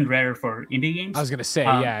it's even rarer for indie games. I was gonna say,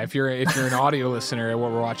 yeah, if you're an audio listener,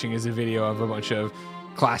 what we're watching is a video of a bunch of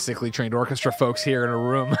classically trained orchestra folks here in a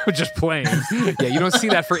room just playing. Yeah, you don't see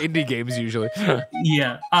that for indie games usually.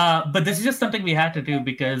 Yeah, but this is just something we had to do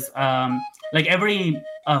because like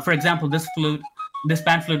for example, this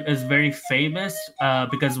pan flute is very famous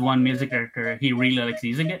because one music director, he really likes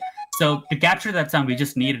using it. So to capture that sound, we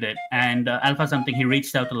just needed it. And Alpha Something, he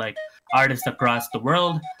reached out to like artists across the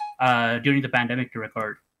world during the pandemic to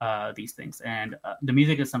record these things. And the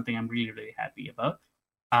music is something I'm really, really happy about.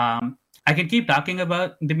 I can keep talking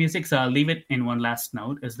about the music, so I'll leave it in one last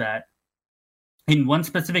note, is that in one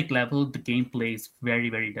specific level, the game plays very,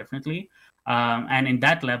 very differently. And in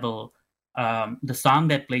that level, the song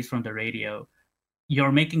that plays from the radio,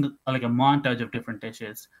 you're making like a montage of different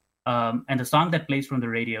dishes. And the song that plays from the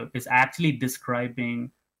radio is actually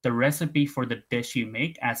describing the recipe for the dish you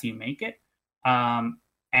make as you make it.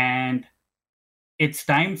 And it's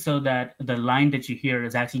timed so that the line that you hear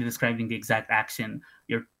is actually describing the exact action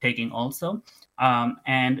you're taking also.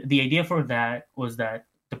 And the idea for that was that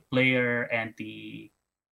the player and the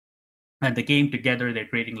game together, they're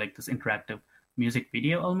creating like this interactive music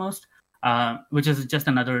video almost, which is just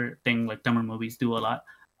another thing like Tamil movies do a lot.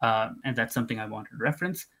 And that's something I wanted to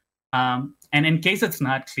reference. And in case it's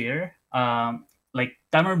not clear, like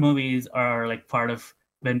Tamil movies are like part of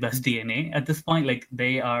Venba's DNA at this point. Like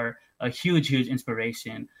they are a huge, huge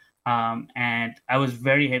inspiration. And I was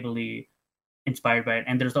very heavily inspired by it.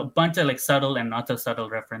 And there's a bunch of like subtle and not so subtle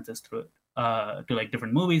references through it, to like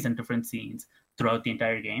different movies and different scenes throughout the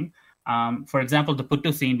entire game. For example, the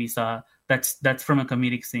Puttu scene we saw, that's from a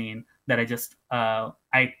comedic scene that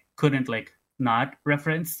I couldn't like not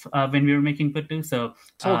reference when we were making Puttu. So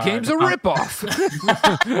game's a ripoff.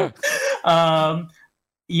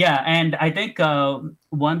 Yeah, and I think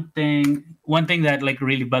one thing that like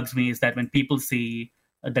really bugs me is that when people see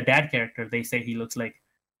the dad character, they say he looks like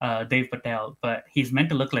Dev Patel, but he's meant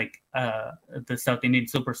to look like the South Indian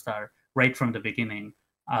superstar right from the beginning.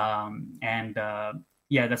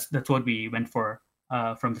 Yeah, that's what we went for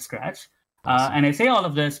from the scratch. Awesome. And I say all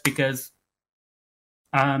of this because,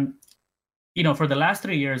 for the last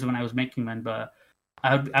 3 years when I was making Menba,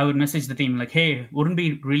 I would message the team like, "Hey, wouldn't it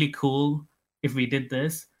be really cool if we did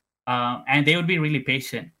this?" And they would be really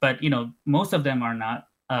patient. But most of them are not.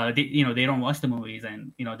 They don't watch the movies,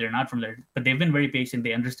 and they're not from there. But they've been very patient.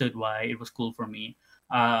 They understood why it was cool for me,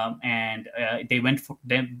 and they went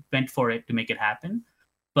for it to make it happen.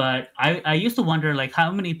 But I used to wonder like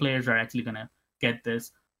how many players are actually gonna get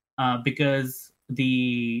this, because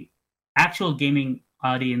the actual gaming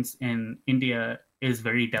audience in India is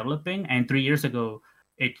very developing, and 3 years ago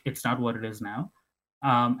it's not what it is now.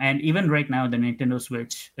 And even right now, the Nintendo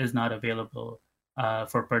Switch is not available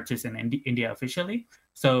for purchase in India officially.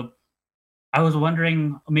 So I was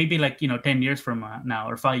wondering, maybe like 10 years from now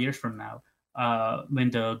or 5 years from now, when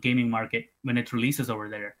the gaming market, when it releases over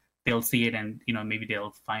there, they'll see it and maybe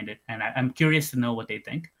they'll find it. And I'm curious to know what they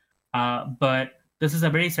think. But this is a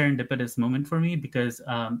very serendipitous moment for me because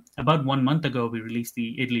about 1 month ago we released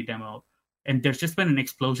the Italy demo, and there's just been an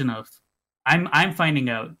explosion of. I'm finding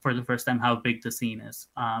out for the first time how big the scene is,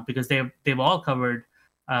 because they've all covered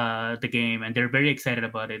the game and they're very excited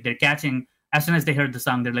about it. They're catching, as soon as they heard the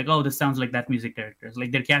song, they're like, "Oh, this sounds like that music character." It's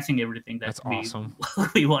like they're catching everything that's awesome.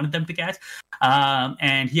 we wanted them to catch.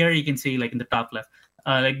 And here you can see, like in the top left,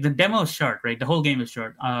 like the demo is short, right? The whole game is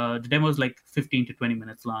short. The demo is like 15 to 20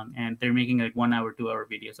 minutes long, and they're making like 1 hour, 2 hour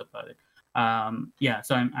videos about it.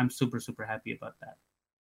 So I'm super, super happy about that.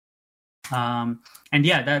 And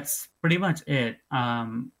yeah, that's pretty much it.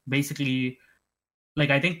 Basically, like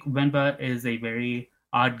I think Venba is a very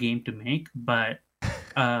odd game to make, but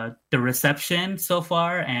the reception so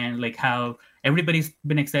far and like how everybody's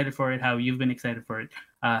been excited for it, how you've been excited for it,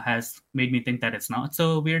 has made me think that it's not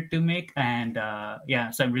so weird to make. And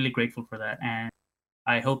so I'm really grateful for that, and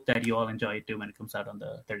I hope that you all enjoy it too when it comes out on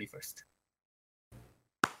the 31st.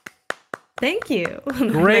 Thank you.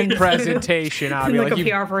 Great presentation. Like a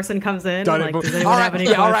PR person comes in. Like, does anyone have any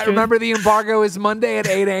questions? All right. Remember, the embargo is Monday at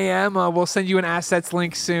 8 a.m. We'll send you an assets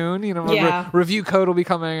link soon. Review code will be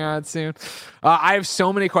coming out soon. I have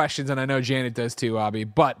so many questions, and I know Janet does too,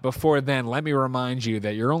 Abhi. But before then, let me remind you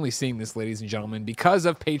that you're only seeing this, ladies and gentlemen, because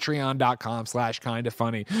of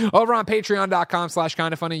patreon.com/kindafunny. Over on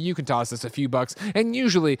patreon.com/kindafunny, you can toss us a few bucks and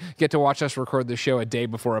usually get to watch us record the show a day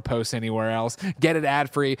before it posts anywhere else. Get it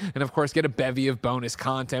ad-free, and of course, get a bevy of bonus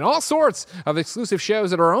content, all sorts of exclusive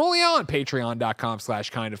shows that are only on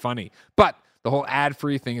patreon.com/kindafunny. But the whole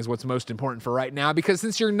ad-free thing is what's most important for right now, because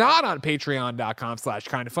since you're not on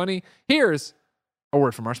patreon.com/kindafunny, here's a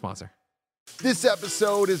word from our sponsor. This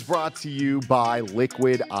episode is brought to you by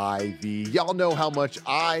Liquid IV. Y'all know how much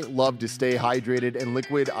I love to stay hydrated, and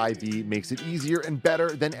Liquid IV makes it easier and better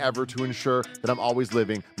than ever to ensure that I'm always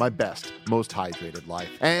living my best, most hydrated life.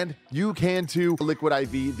 And you can too. Liquid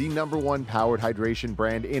IV, the #1 powered hydration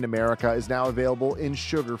brand in America, is now available in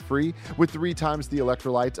sugar-free with 3 times the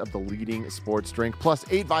electrolytes of the leading sports drink, plus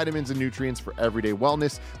 8 vitamins and nutrients for everyday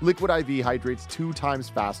wellness. Liquid IV hydrates 2 times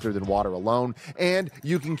faster than water alone, and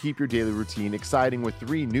you can keep your daily routine exciting with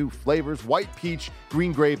 3 new flavors: white peach,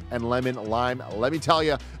 green grape, and lemon lime. Let me tell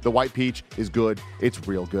you, the white peach is good. It's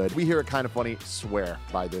real good. We here at Kinda Funny swear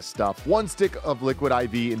by this stuff. 1 stick of Liquid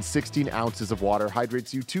IV in 16 ounces of water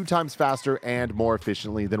hydrates you 2 times faster and more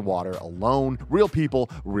efficiently than water alone. Real people,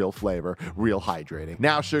 real flavor, real hydrating.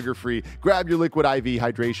 Now sugar-free. Grab your Liquid IV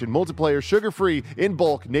hydration multiplayer sugar-free in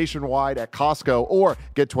bulk nationwide at Costco, or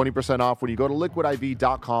get 20% off when you go to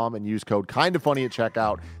liquidiv.com and use code KINDAFUNNY at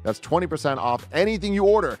checkout. That's 20% off anything you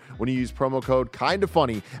order when you use promo code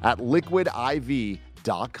KINDAFUNNY at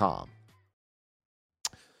liquidiv.com.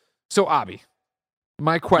 So, Abhi,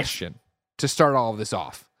 my question to start all of this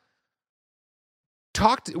off.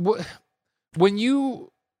 When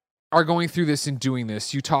you are going through this and doing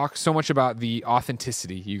this, you talk so much about the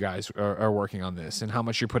authenticity you guys are working on this and how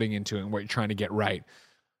much you're putting into it and what you're trying to get right.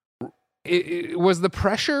 Was the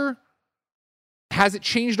pressure, has it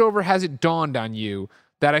changed over, has it dawned on you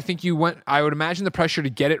that I think I would imagine the pressure to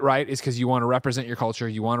get it right is because you want to represent your culture.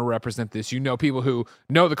 You want to represent this. People who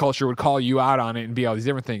know the culture would call you out on it and be all these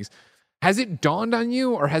different things. Has it dawned on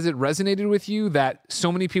you, or has it resonated with you that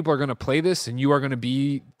so many people are going to play this and you are going to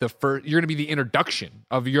be you're going to be the introduction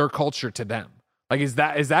of your culture to them? Like, is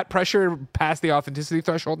that pressure past the authenticity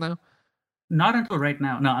threshold now? Not until right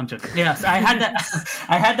now. No, I'm joking. Yes, I had that.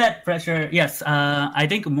 I had that pressure. Yes, I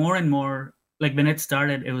think more and more. Like when it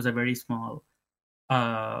started, it was a very small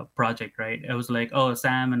project, right? It was like, oh,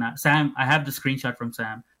 Sam. I have the screenshot from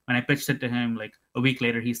Sam. When I pitched it to him, like a week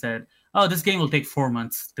later, he said, "Oh, this game will take 4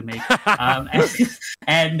 months to make."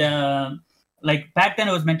 Like back then,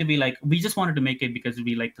 it was meant to be like we just wanted to make it because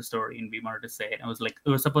we liked the story and we wanted to say it. It was like it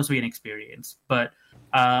was supposed to be an experience, but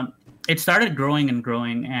it started growing and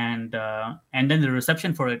growing, and then the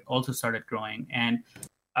reception for it also started growing. And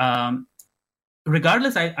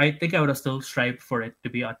regardless, I think I would have still strived for it to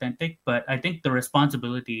be authentic, but I think the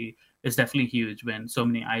responsibility is definitely huge when so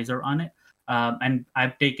many eyes are on it. And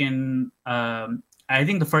I've taken. I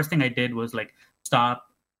think the first thing I did was like stop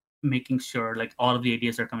making sure like all of the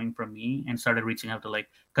ideas are coming from me, and started reaching out to like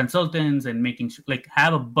consultants and making sure like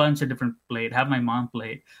have a bunch of different play it, have my mom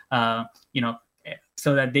play it,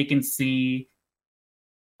 so that they can see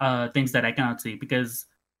things that I cannot see, because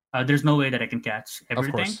there's no way that I can catch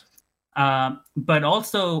everything. But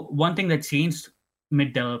also one thing that changed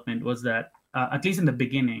mid-development was that at least in the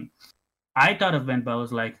beginning, I thought of Venba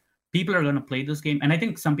was like, people are going to play this game, and I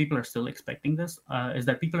think some people are still expecting this, is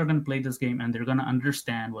that people are going to play this game and they're going to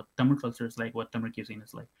understand what Tamil culture is like, what Tamil cuisine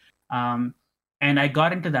is like. And I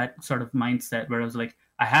got into that sort of mindset where I was like,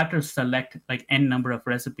 I have to select like N number of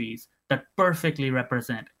recipes that perfectly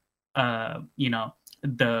represent,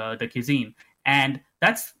 the cuisine. And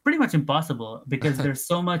that's pretty much impossible because there's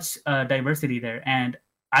so much diversity there. And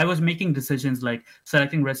I was making decisions like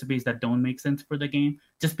selecting recipes that don't make sense for the game,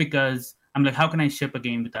 just because I'm like, how can I ship a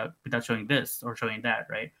game without showing this or showing that,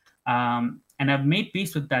 right? And I've made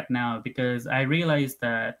peace with that now, because I realized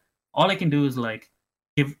that all I can do is like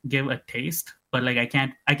give a taste, but like I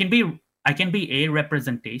can be a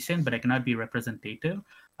representation, but I cannot be representative.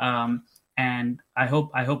 And I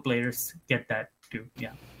hope players get that too.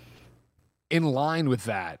 Yeah. In line with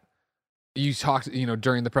that, you talked,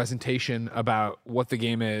 during the presentation about what the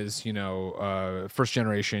game is, first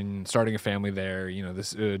generation, starting a family there,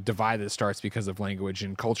 this divide that starts because of language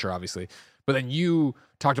and culture, obviously. But then you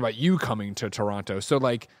talked about you coming to Toronto. So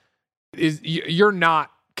like, you're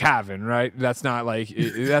not Cavan, right? That's not like,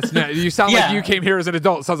 that's not, you sound like you came here as an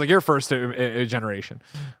adult. It sounds like you're first generation.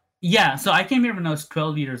 Yeah, so I came here when I was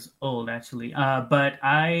 12 years old, actually. But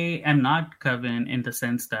I am not Cavan in the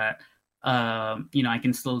sense that, I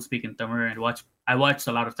can still speak in Tamil and I watched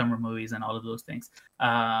a lot of Tamil movies and all of those things.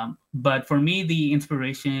 But for me, the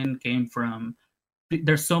inspiration came from,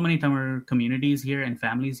 there's so many Tamil communities here and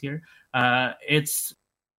families here. It's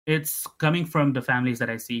coming from the families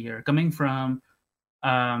that I see here, coming from,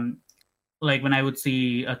 like when I would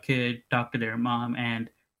see a kid talk to their mom,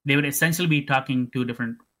 and they would essentially be talking two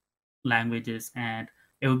different languages, and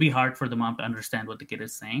it would be hard for the mom to understand what the kid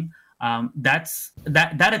is saying. That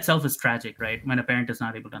itself is tragic, right? When a parent is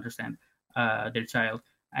not able to understand their child,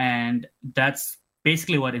 and that's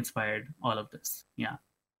basically what inspired all of this. Yeah.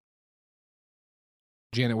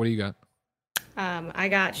 Janet, what do you got? I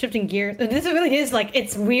got shifting gears. This really is like,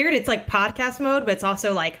 it's weird. It's like podcast mode, but it's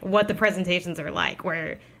also like what the presentations are like.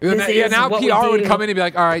 Where now PR would come in and be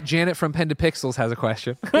like, "All right, Janet from Pen to Pixels has a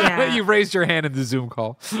question." Yeah. You've raised your hand in the Zoom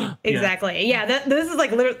call. Exactly. Yeah. This is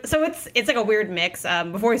like literally. So it's like a weird mix.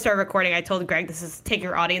 Before we started recording, I told Greg this is take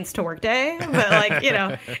your audience to work day, but like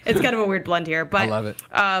it's kind of a weird blend here. But I love it.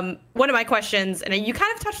 One of my questions, and you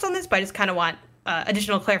kind of touched on this, but I just kind of want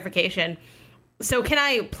additional clarification. So can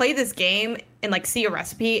I play this game and like see a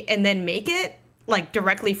recipe and then make it like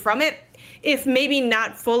directly from it? If maybe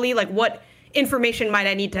not fully, like what information might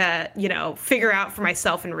I need to, figure out for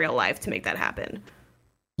myself in real life to make that happen?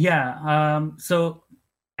 Yeah. So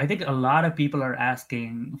I think a lot of people are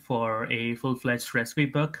asking for a full-fledged recipe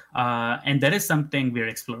book. And that is something we're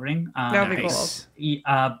exploring. That would be cool.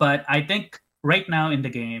 But I think right now in the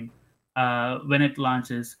game, when it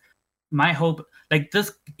launches, my hope, like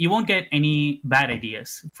this, you won't get any bad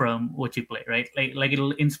ideas from what you play, right? Like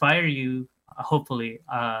it'll inspire you, hopefully,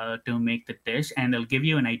 to make the dish, and it'll give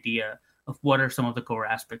you an idea of what are some of the core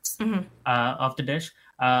aspects of the dish.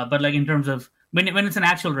 But like in terms of when it's an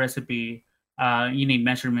actual recipe, you need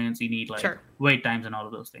measurements, you need like wait times and all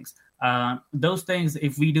of those things. Those things,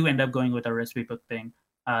 if we do end up going with our recipe book thing,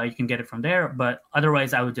 you can get it from there. But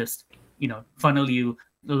otherwise, I would just funnel you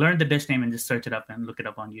learn the dish name and just search it up and look it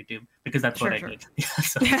up on YouTube, because that's what I did.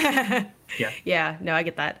 Yeah. Yeah, no, I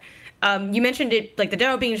get that. You mentioned it, like the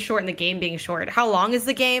demo being short and the game being short. How long is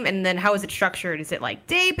the game, and then how is it structured? Is it like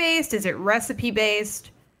day based? Is it recipe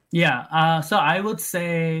based? Yeah. So I would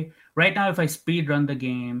say right now, if I speed run the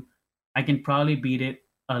game, I can probably beat it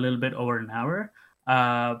a little bit over an hour.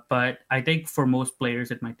 But I think for most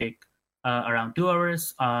players, it might take around 2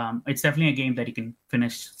 hours. It's definitely a game that you can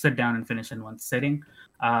sit down and finish in one sitting.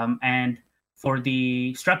 And for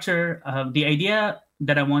the structure, the idea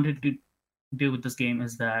that I wanted to do with this game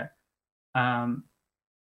is that,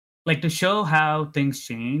 like, to show how things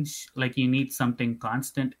change, like you need something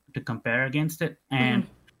constant to compare against it. And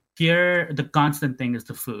here, the constant thing is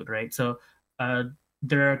the food, right? So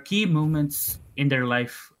there are key moments in their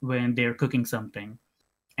life when they're cooking something,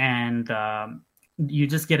 and you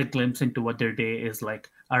just get a glimpse into what their day is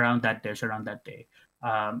like around that dish, around that day,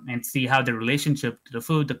 and see how the relationship to the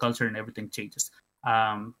food, the culture, and everything changes.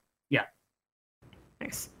 Yeah.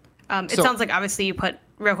 Nice. It sounds like obviously you put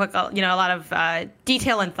real quick, a lot of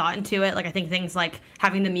detail and thought into it. Like I think things like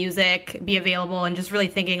having the music be available and just really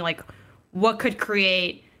thinking like what could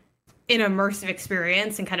create an immersive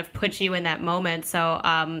experience and kind of put you in that moment. So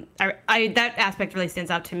that aspect really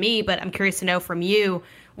stands out to me, but I'm curious to know from you,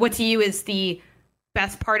 what to you is the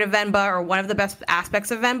best part of Venba or one of the best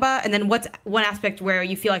aspects of Venba? And then what's one aspect where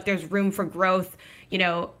you feel like there's room for growth,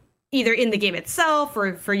 either in the game itself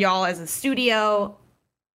or for y'all as a studio?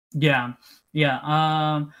 Yeah.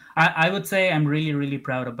 I would say I'm really, really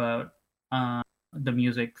proud about the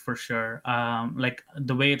music for sure. Like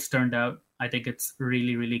the way it's turned out, I think it's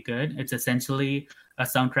really, really good. It's essentially a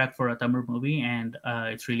soundtrack for a Tamil movie, and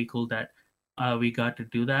it's really cool that we got to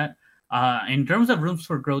do that. In terms of rooms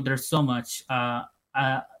for growth, there's so much.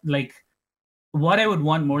 Like, what I would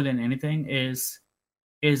want more than anything is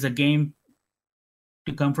a game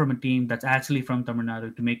to come from a team that's actually from Tamil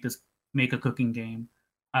Nadu to make a cooking game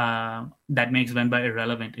that makes Venba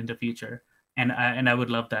irrelevant in the future. And I would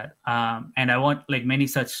love that. And I want like many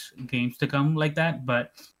such games to come like that.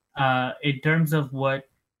 But in terms of what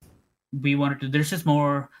we wanted to, there's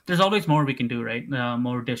always more we can do, right?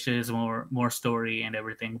 More dishes, more story and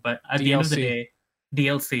everything. But at the end of the day,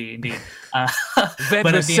 DLC indeed.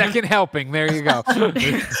 Venba's second helping. There you go.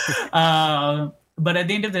 But at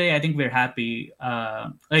the end of the day, I think we're happy.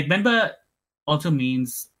 Like Venba also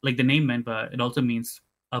means, like the name Venba, it also means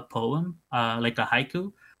a poem, like a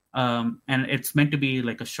haiku. And it's meant to be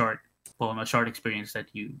like a short poem, a short experience that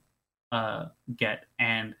you get.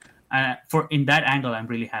 And in that angle, I'm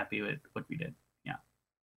really happy with what we did. Yeah.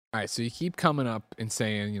 All right. So you keep coming up and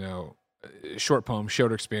saying, short poem,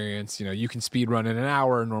 short experience. You can speed run in an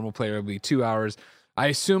hour. A normal player will be 2 hours. I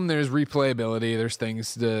assume there's replayability. There's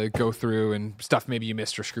things to go through and stuff maybe you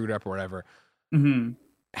missed or screwed up or whatever. Mm-hmm.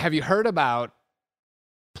 Have you heard about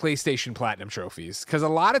PlayStation Platinum trophies? Because a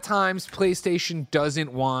lot of times PlayStation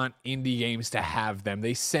doesn't want indie games to have them.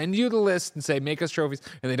 They send you the list and say, make us trophies,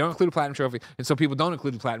 and they don't include a Platinum trophy, and so people don't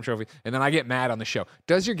include the Platinum trophy, and then I get mad on the show.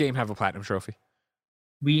 Does your game have a Platinum trophy?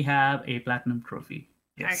 We have a Platinum trophy.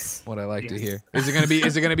 Yes. Nice. What I like to hear. Is it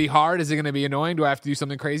gonna be hard? Is it gonna be annoying? Do I have to do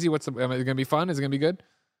something crazy? Is it gonna be fun? Is it gonna be good?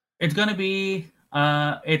 It's gonna be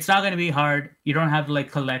it's not gonna be hard. You don't have to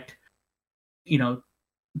like collect,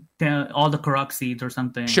 all the Korok seeds or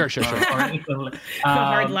something. Sure. The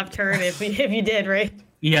hard left turn if you did, right?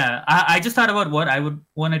 Yeah, I just thought about what I would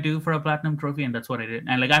want to do for a Platinum trophy, and that's what I did.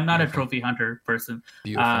 And like, I'm not a trophy hunter person.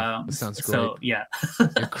 Beautiful. That sounds great. So yeah,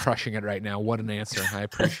 you're crushing it right now. What an answer! I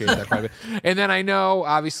appreciate that quite a bit. And then I know,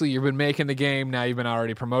 obviously, you've been making the game. Now you've been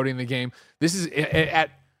already promoting the game. This is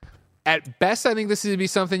at best, I think this would be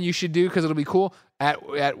something you should do because it'll be cool. At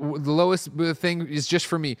the lowest thing is just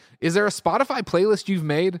for me. Is there a Spotify playlist you've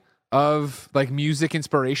made of like music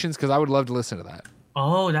inspirations? Because I would love to listen to that.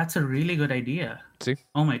 Oh, that's a really good idea. See?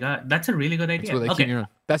 Oh my god, that's a really good idea. Okay.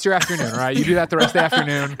 That's your afternoon, all right? You do that the rest of the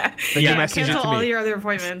afternoon. Then you message it to me. Cancel all your other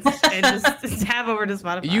appointments and just tab over to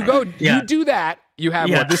Spotify. You do that. You have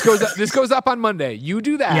one. This goes up on Monday. You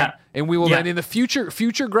do that, and we will then in the future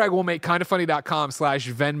Greg will make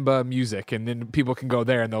kindafunny.com/Venba music, and then people can go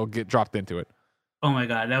there and they'll get dropped into it. Oh my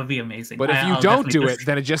god, that would be amazing. But if you don't do it,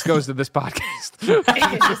 then it just goes to this podcast.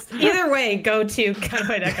 Either way, go to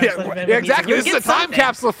kindafunny.com. Yeah, exactly. This is a time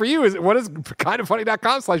capsule for you. What does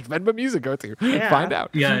kindafunny.com/Venba music go to? Yeah. Find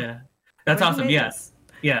out. Yeah. That's awesome. Yes.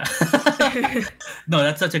 Yeah. No,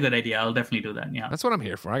 that's such a good idea. I'll definitely do that. Yeah. That's what I'm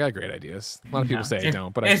here for. I got great ideas. A lot of people say I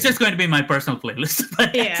don't, but it's just going to be my personal playlist.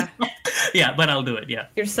 But yeah, but I'll do it. Yeah.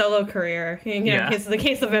 Your solo career. In case the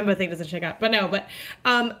case of Venba thing doesn't check out. But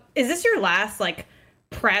is this your last like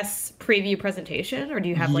press preview presentation, or do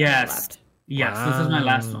you have like left? Yes, this is my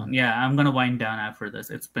last one. Yeah, I'm gonna wind down after this.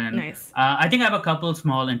 It's been Nice. I think I have a couple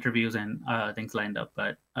small interviews and things lined up,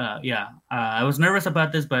 but I was nervous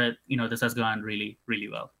about this, but this has gone really, really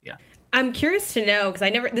well. Yeah. I'm curious to know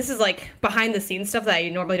because this is like behind the scenes stuff that I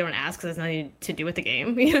normally don't ask because it's nothing to do with the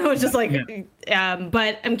game. It's just like,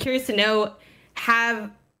 but I'm curious to know,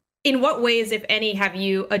 in what ways, if any, have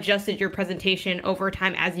you adjusted your presentation over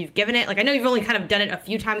time as you've given it? Like, I know you've only kind of done it a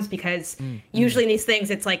few times because usually in these things,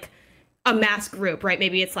 it's like a mass group, right?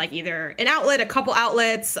 Maybe it's like either an outlet, a couple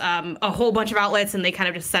outlets, a whole bunch of outlets, and they kind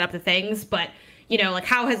of just set up the things. But like,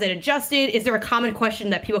 how has it adjusted? Is there a common question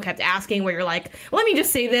that people kept asking where you're like, let me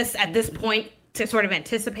just say this at this point to sort of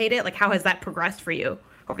anticipate it? Like, how has that progressed for you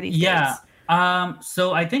over these days?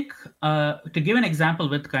 So I think to give an example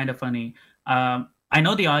with Kind of Funny, I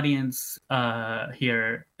know the audience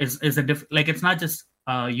here is a different, like, it's not just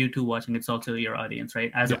you two watching, it's also your audience,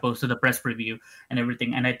 right? As opposed to the press preview and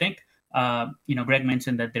everything. And I think, Greg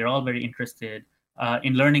mentioned that they're all very interested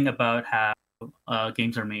in learning about how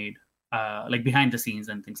games are made. Like behind the scenes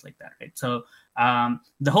and things like that, right? So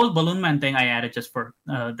the whole Balloon Man thing I added just for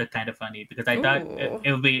the Kind of Funny because I thought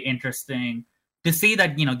it would be interesting to see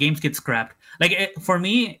that games get scrapped. Like for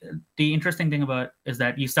me, the interesting thing about is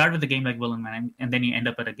that you start with a game like Balloon Man and then you end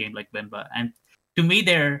up at a game like Venba, and to me,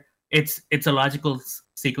 it's a logical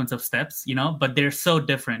sequence of steps, but they're so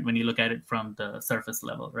different when you look at it from the surface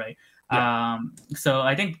level, right? Yeah. So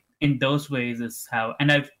I think in those ways is how,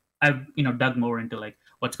 and I've dug more into like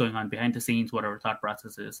what's going on behind the scenes, what our thought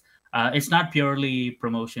process is. It's not purely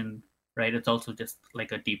promotion, right? It's also just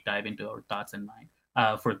like a deep dive into our thoughts and mind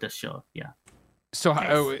for this show. Yeah. So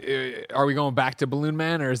are we going back to Balloon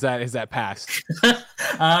Man, or is that past?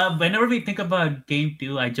 Whenever we think about game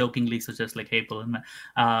 2, I jokingly suggest like, hey, Balloon Man,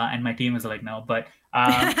 and my team is like, no. But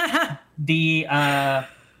I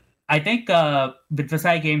think with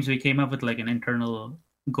Versailles Games, we came up with like an internal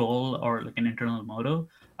goal or like an internal motto.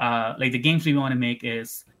 Like the games we want to make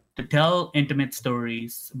is to tell intimate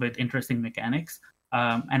stories with interesting mechanics.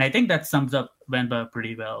 And I think that sums up Venba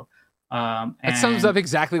pretty well. That sums up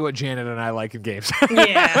exactly what Janet and I like in games.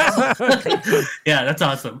 Yeah. Yeah, that's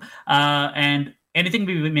awesome. And anything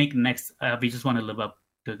we make next, we just want to live up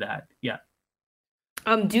to that. Yeah.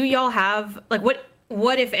 Do y'all have like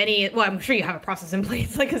what if any? Well, I'm sure you have a process in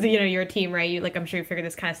place, like because you're a team, right? I'm sure you figure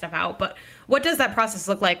this kind of stuff out. But what does that process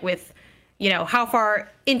look like with how far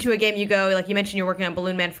into a game you go? Like you mentioned, you're working on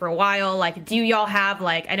Balloon Man for a while. Like, do y'all have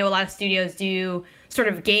I know a lot of studios do sort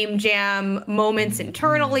of game jam moments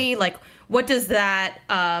internally. Like, what does that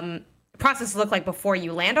process look like before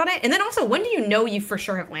you land on it? And then also, when do you for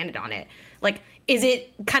sure have landed on it? Like, is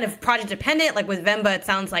it kind of project dependent? Like with Venba, it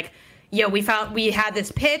sounds like, we had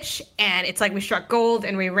this pitch and it's like we struck gold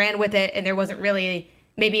and we ran with it and there wasn't really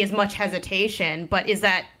maybe as much hesitation. But is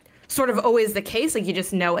that sort of always the case? Like you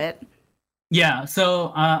just know it? Yeah.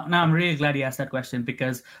 So now I'm really glad you asked that question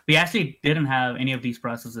because we actually didn't have any of these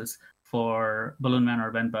processes for Balloon Man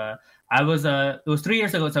or Venba. It was 3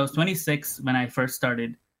 years ago, so I was 26 when I first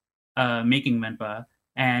started making Venba,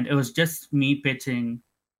 and it was just me pitching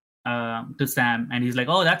to Sam, and he's like,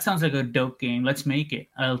 "Oh, that sounds like a dope game. Let's make it.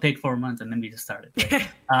 It'll take 4 months," and then we just started.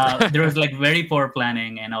 Right? There was like very poor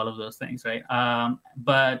planning and all of those things, right?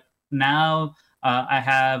 But now I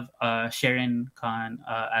have Sharon Khan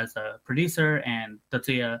as a producer and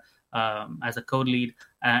Tatsuya as a code lead,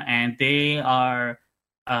 and they are.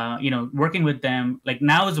 Working with them, like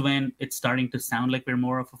now is when it's starting to sound like we're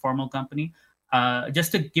more of a formal company.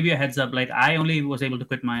 Just to give you a heads up, like I only was able to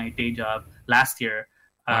quit my day job last year,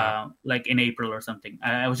 like in April or something.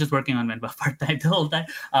 I was just working on Venba part-time the whole time.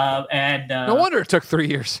 No wonder it took 3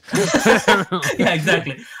 years. Yeah,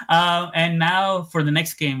 exactly. And now for the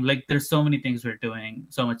next game, like there's so many things we're doing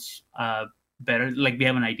so much better. Like we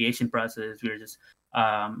have an ideation process. We're just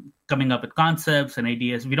coming up with concepts and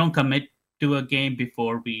ideas. We don't commit to a game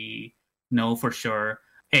before we know for sure.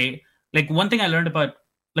 Hey, like one thing I learned about,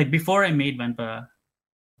 like before I made Venba,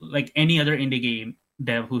 like any other indie game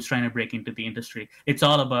dev who's trying to break into the industry, it's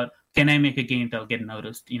all about, can I make a game that'll get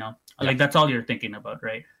noticed? Like that's all you're thinking about,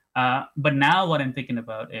 right? But now what I'm thinking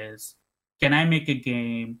about is, can I make a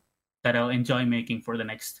game that I'll enjoy making for the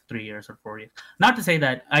next 3 years or 4 years? Not to say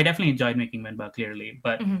that I definitely enjoyed making Venba, clearly,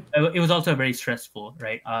 but it was also very stressful,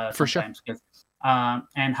 right? For sure.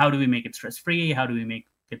 And how do we make it stress-free? How do we make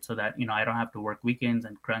it so that I don't have to work weekends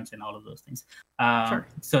and crunch and all of those things? Sure.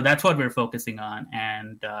 So that's what we're focusing on,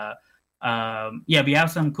 and we have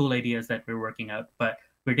some cool ideas that we're working out, but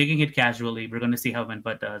we're taking it casually. We're going to see how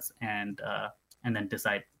Venba does, and then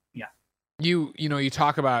decide. Yeah. You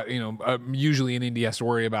talk about usually in indie has to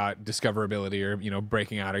worry about discoverability or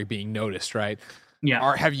breaking out or being noticed, right?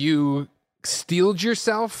 Yeah. Have you steeled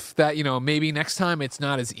yourself that, maybe next time it's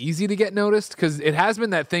not as easy to get noticed? Because it has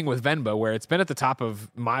been that thing with Venba where it's been at the top of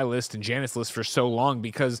my list and Janet's list for so long,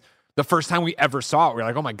 because the first time we ever saw it, we were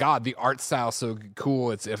like, oh my God, the art style's so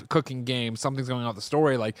cool. It's a cooking game. Something's going on with the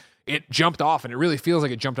story. Like, it jumped off, and it really feels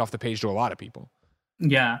like it jumped off the page to a lot of people.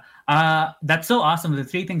 Yeah, that's so awesome. The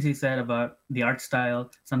 3 things he said about the art style,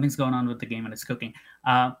 something's going on with the game, and it's cooking.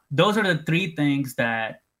 Those are the 3 things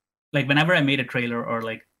that, like, whenever I made a trailer or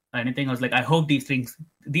like anything, I was like, I hope these 3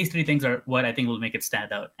 things are what I think will make it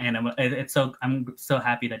stand out. And I'm so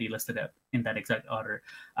happy that he listed it in that exact order.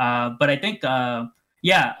 But I think, I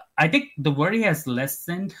think the worry has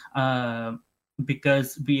lessened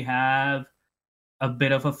because we have a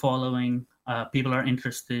bit of a following. People are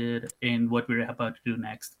interested in what we're about to do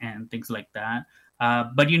next and things like that.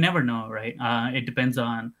 But you never know, right? It depends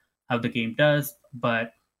on how the game does.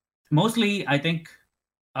 But mostly, I think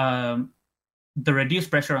the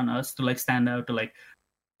reduced pressure on us to like stand out, to like,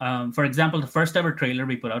 for example, the first ever trailer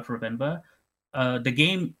we put out for Venba, the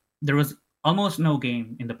game, there was almost no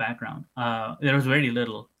game in the background. There was very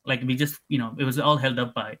little. Like, we just, it was all held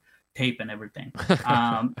up by tape and everything.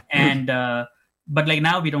 But like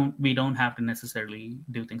now we don't have to necessarily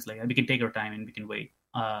do things like that. We can take our time and we can wait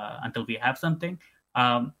until we have something.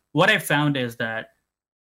 What I found is that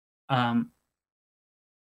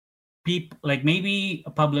people, like maybe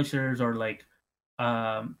publishers or like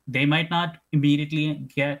they might not immediately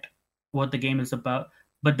get what the game is about,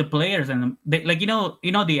 but the players and they, like,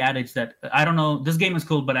 the adage that I don't know, this game is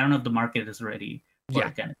cool, but I don't know if the market is ready for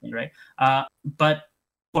it, kind of thing, right? But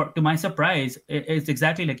to my surprise, it's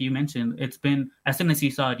exactly like you mentioned. It's been, as soon as you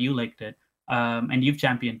saw it, you liked it, and you've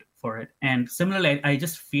championed for it. And similarly, I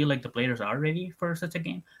just feel like the players are ready for such a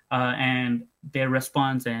game, and their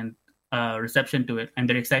response and reception to it and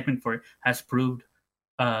their excitement for it has proved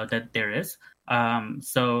that there is.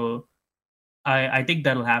 So I think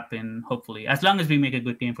that'll happen, hopefully. As long as we make a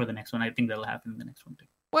good game for the next one, I think that'll happen in the next one too.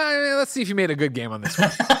 Well, let's see if you made a good game on this one.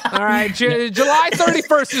 All right, July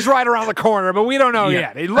 31st is right around the corner, but we don't know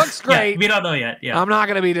yet. It looks great. Yeah, we don't know yet. Yeah, I'm not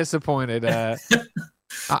going to be disappointed.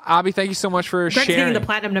 Abby, thank you so much for Greg's sharing. getting the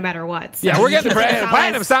platinum no matter what. So yeah, we're getting the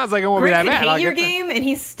platinum. Sounds like it won't be that bad. Hate your game, and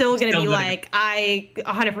he's still going to be like, I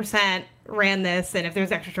 100% ran this, and if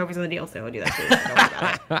there's extra trophies on the deal, so we'll do that too. Don't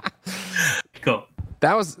worry about it. Cool.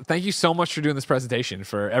 Thank you so much for doing this presentation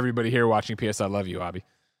for everybody here watching PS I Love You, Abby.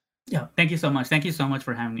 Yeah, thank you so much. Thank you so much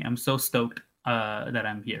for having me. I'm so stoked that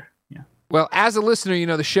I'm here. Yeah. Well, as a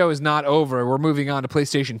listener, the show is not over. We're moving on to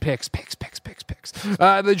PlayStation picks.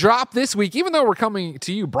 The drop this week, even though we're coming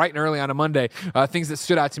to you bright and early on a Monday, things that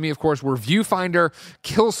stood out to me, of course, were Viewfinder,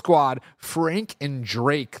 Kill Squad, Frank and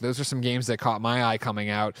Drake. Those are some games that caught my eye coming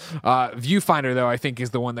out. Viewfinder, though, I think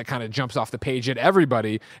is the one that kind of jumps off the page at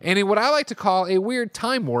everybody. And in what I like to call a weird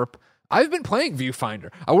time warp, I've been playing Viewfinder.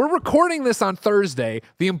 We're recording this on Thursday.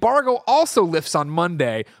 The embargo also lifts on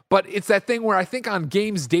Monday, but it's that thing where I think on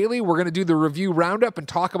Games Daily, we're going to do the review roundup and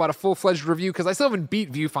talk about a full-fledged review, because I still haven't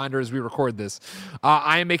beat Viewfinder as we record this.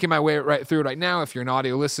 I am making my way right through it right now. If you're an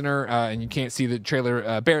audio listener and you can't see the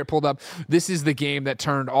trailer Barrett pulled up, this is the game that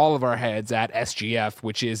turned all of our heads at SGF,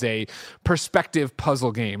 which is a perspective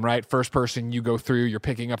puzzle game, right? First person, you go through, you're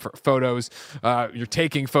picking up photos, you're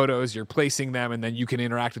taking photos, you're placing them, and then you can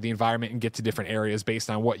interact with the environment and get to different areas based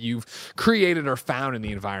on what you've created or found in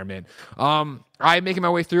the environment. I'm making my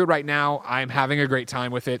way through it right now. I'm having a great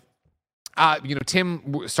time with it.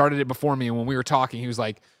 Tim started it before me, and when we were talking, he was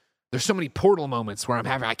like, there's so many Portal moments where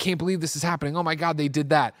I can't believe this is happening. Oh my God, they did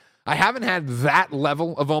that. I haven't had that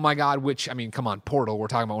level of oh my God, which, I mean, come on, Portal, we're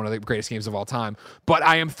talking about one of the greatest games of all time, but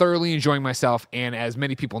I am thoroughly enjoying myself, and as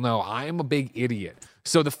many people know, I am a big idiot.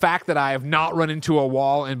 So the fact that I have not run into a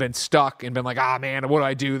wall and been stuck and been like, man, what do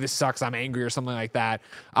I do? This sucks. I'm angry or something like that.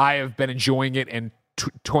 I have been enjoying it and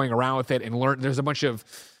toying around with it and learn. There's a bunch of,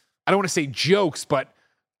 I don't want to say jokes, but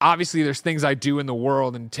obviously there's things I do in the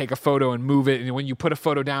world and take a photo and move it. And when you put a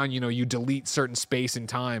photo down, you delete certain space and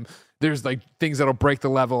time. There's like things that'll break the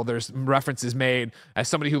level. There's references made. As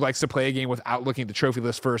somebody who likes to play a game without looking at the trophy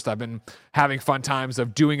list first, I've been having fun times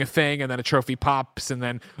of doing a thing and then a trophy pops and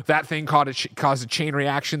then that thing caused a chain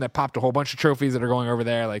reaction that popped a whole bunch of trophies that are going over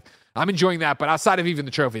there. Like, I'm enjoying that, but outside of even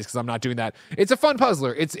the trophies, because I'm not doing that, it's a fun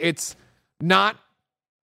puzzler. It's not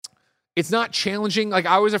challenging. Like,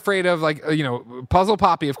 I was afraid of, Puzzle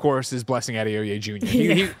Poppy, of course, is Blessing Adeoye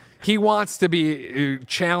Jr. He wants to be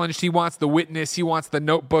challenged. He wants the witness. He wants the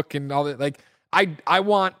notebook and all that. Like, I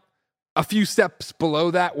want a few steps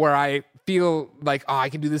below that where I feel like, I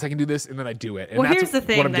can do this, and then I do it. And well, here's the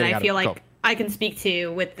thing that I feel like I can speak to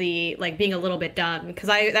with the, being a little bit dumb, because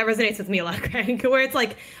that resonates with me a lot, Greg, where it's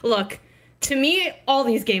like, look, to me, all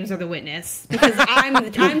these games are The Witness because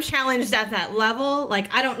I'm challenged at that level.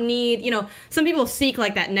 Like, I don't need, some people seek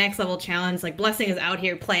like that next level challenge. Like, Blessing is out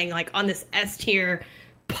here playing like on this S tier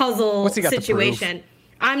puzzle situation.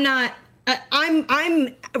 I'm not.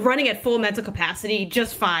 I'm running at full mental capacity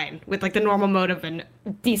just fine with like the normal mode of a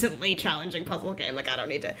decently challenging puzzle game. Like, I don't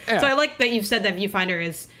need to. Yeah. So I like that you've said that Viewfinder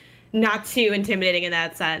is not too intimidating in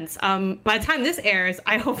that sense. By the time this airs,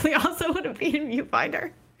 I hopefully also would have beaten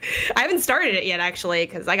Viewfinder. I haven't started it yet, actually,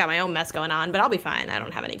 because I got my own mess going on, but I'll be fine. I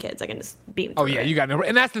don't have any kids. I can just beat them. Oh, yeah, you got no...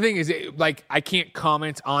 And that's the thing is, I can't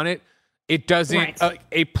comment on it. It doesn't... Right.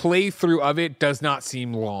 A playthrough of it does not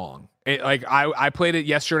seem long. I played it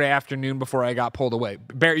yesterday afternoon before I got pulled away.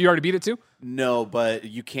 Barrett, you already beat it too? No, but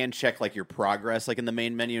you can check like your progress like in the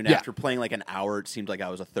main menu, and after playing like an hour, it seemed like I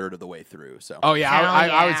was a third of the way through. So I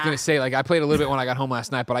was going to say, like, I played a little bit when I got home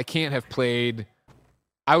last night, but I can't have played...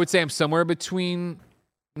 I would say I'm somewhere between...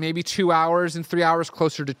 maybe 2 hours and 3 hours,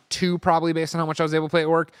 closer to 2 probably based on how much I was able to play at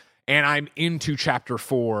work. And I'm into chapter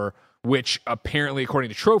 4, which apparently, according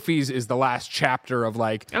to trophies, is the last chapter of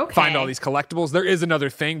find all these collectibles. There is another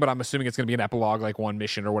thing, but I'm assuming it's going to be an epilogue, like one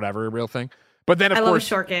mission or whatever, a real thing. But then, of course, love a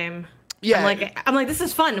short game. Yeah, I'm like, this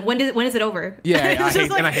is fun. When is it over? Yeah,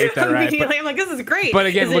 I hate that. Right? I'm like, this is great. But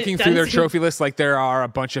again, looking through their trophy list, like there are a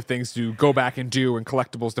bunch of things to go back and do and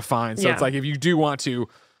collectibles to find. So it's like if you do want to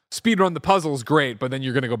speedrun the puzzle's great, but then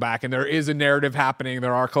you're going to go back and there is a narrative happening.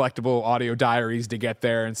 There are collectible audio diaries to get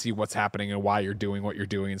there and see what's happening and why you're doing what you're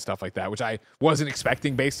doing and stuff like that, which I wasn't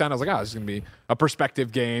expecting based on. I was like, this is going to be a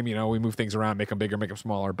perspective game. We move things around, make them bigger, make them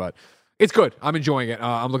smaller, but it's good. I'm enjoying it.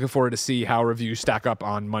 I'm looking forward to see how reviews stack up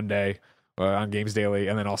on Monday on Games Daily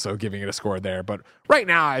and then also giving it a score there. But right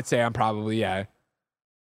now I'd say I'm probably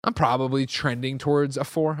trending towards a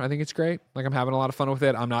 4. I think it's great. Like, I'm having a lot of fun with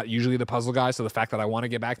it. I'm not usually the puzzle guy, so the fact that I want to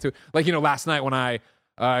get back to, last night when I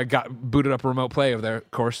got booted up remote play of of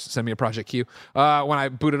course, send me a Project Q. When I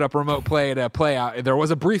booted up remote play to play out, there was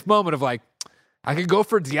a brief moment of like, I could go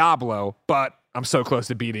for Diablo, but I'm so close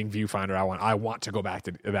to beating Viewfinder. I want to go back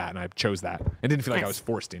to that, and I chose that. I didn't feel like I was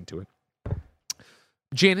forced into it.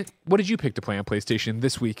 Janet, what did you pick to play on PlayStation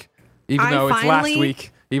this week? Even though it's last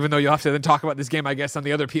week, even though you'll have to then talk about this game, I guess, on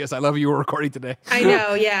the other PS I Love You were recording today. I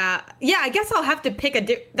know, yeah. Yeah, I guess I'll have to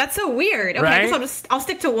pick that's so weird. Okay, right? I guess I'll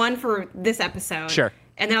stick to one for this episode. Sure.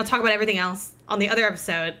 And then I'll talk about everything else on the other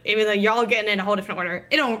episode, even though y'all getting in a whole different order.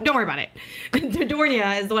 Don't worry about it.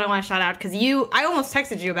 Dornia is the one I want to shout out, because I almost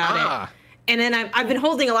texted you about it. And then I've been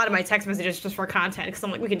holding a lot of my text messages just for content, because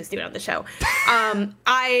I'm like, we can just do it on the show.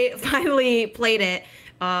 I finally played it.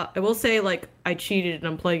 I will say, I cheated and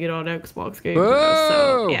I'm playing it on Xbox Game Pass,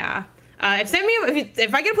 so yeah.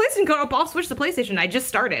 If I get a PlayStation code, I'll switch to PlayStation. I just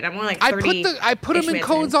started. I'm only 30. I put them in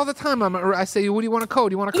codes all the time. I say, what do you want a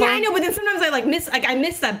code? You want a code? Yeah, I know, but then sometimes I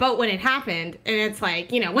miss that boat when it happened, and it's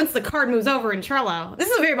once the card moves over in Trello. This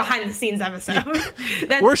is a very behind the scenes episode.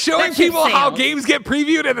 We're showing people how games get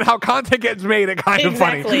previewed and how content gets made. It's kind of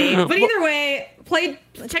funny. But either way,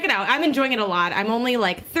 check it out. I'm enjoying it a lot. I'm only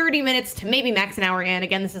 30 minutes to maybe max an hour in.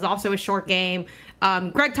 Again, this is also a short game.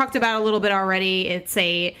 Greg talked about it a little bit already. It's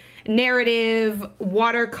a narrative,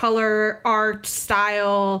 watercolor art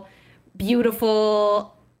style,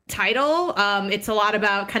 beautiful title. It's a lot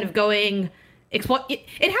about kind of going... It has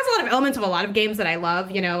a lot of elements of a lot of games that I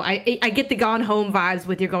love. I get the Gone Home vibes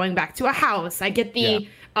with you're going back to a house. I get the...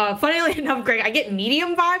 funnily enough, Greg, I get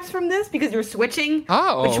Medium vibes from this because you're switching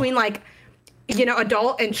between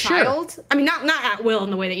adult and child. I mean, not at will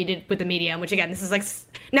in the way that you did with the Medium, which again, this is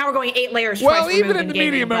now we're going 8 layers. Well, even in the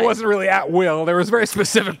Medium, it wasn't really at will. There was very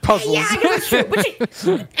specific puzzles. Yeah, I know that's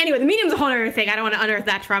true. Anyway, the Medium's a whole other thing. I don't want to unearth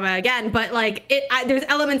that trauma again, but there's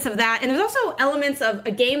elements of that, and there's also elements of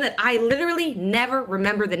a game that I literally never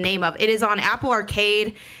remember the name of. It is on Apple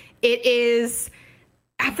Arcade. It is,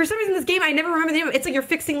 for some reason, this game I never remember the name of. It's you're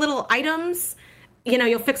fixing little items.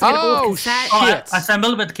 You'll fix an old cassette.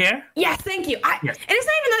 Assemble with care? Yes, thank you. Yes. And it's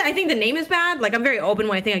not even that I think the name is bad. I'm very open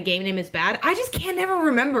when I think a game name is bad. I just can't never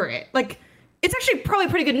remember it. It's actually probably a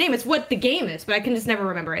pretty good name. It's what the game is, but I can just never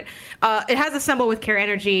remember it. It has Assemble with Care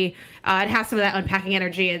energy. It has some of that unpacking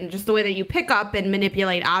energy and just the way that you pick up and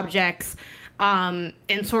manipulate objects. And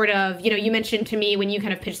sort of, you mentioned to me when you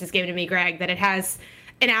kind of pitched this game to me, Greg, that it has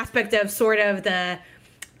an aspect of sort of the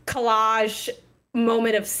collage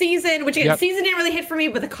moment of Season, which again, Season didn't really hit for me,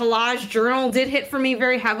 but the collage journal did hit for me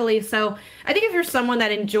very heavily. So I think if you're someone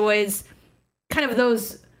that enjoys kind of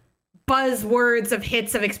those buzzwords of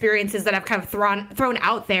hits of experiences that I've kind of thrown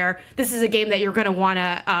out there, this is a game that you're going to want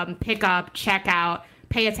to pick up, check out,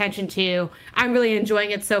 pay attention to. I'm really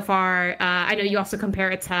enjoying it so far. I know you also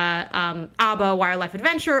compare it to ABBA Wildlife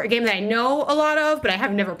Adventure, a game that I know a lot of, but I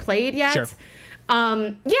have never played yet. Sure.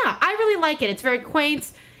 Yeah, I really like it. It's very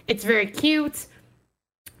quaint. It's very cute.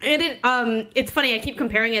 And it's funny, I keep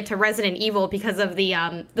comparing it to Resident Evil because of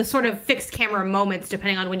the sort of fixed camera moments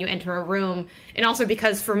depending on when you enter a room. And also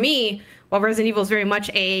because for me, while Resident Evil is very much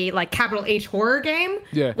a like capital H horror game,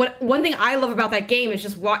 one thing I love about that game is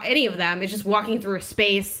just any of them is just walking through a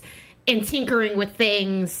space and tinkering with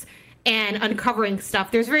things and uncovering stuff.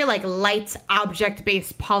 There's very like light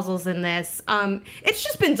object-based puzzles in this. It's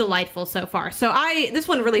just been delightful so far. So this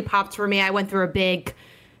one really popped for me. I went through a big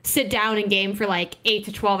sit down and game for like 8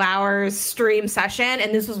 to 12 hours stream session,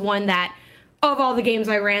 and this was one that of all the games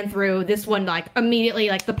I ran through, this one like immediately,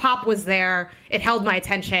 like the pop was there, it held my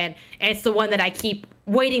attention, and it's the one that I keep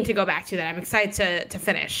waiting to go back to, that I'm excited to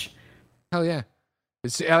finish. Hell yeah.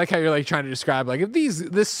 I like how you're like trying to describe like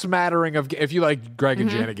this smattering of, if you like Greg and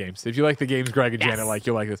Janet games, if you like the games Greg and Janet like,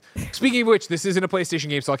 you'll like this. Speaking of which, this isn't a PlayStation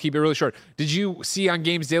game, so I'll keep it really short. Did you see on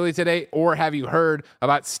Games Daily today, or have you heard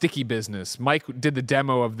about Sticky Business? Mike did the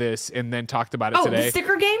demo of this and then talked about it today. Oh, the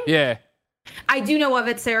sticker game? Yeah. I do know of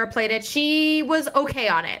it. Sarah played it. She was okay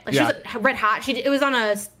on it. Like, she was red hot. It was on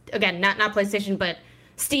again, not PlayStation, but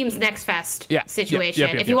Steam's Next Fest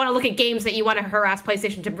situation. If you want to look at games that you want to harass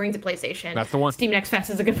PlayStation to bring to PlayStation, that's the one. Steam Next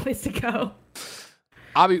Fest is a good place to go.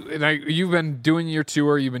 You've been doing your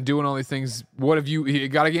tour. You've been doing all these things. What have you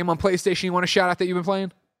got a game on PlayStation you want to shout out that you've been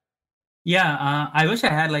playing? Yeah, I wish I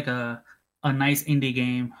had like a nice indie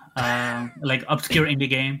game, like obscure indie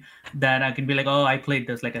game that I can be like, oh, I played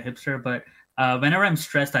this like a hipster. But whenever I'm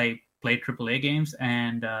stressed, I play AAA games,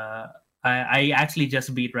 and I actually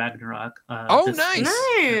just beat Ragnarok.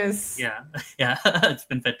 Nice. Yeah, it's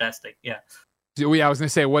been fantastic. Yeah. I was gonna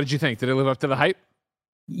say, what did you think? Did it live up to the hype?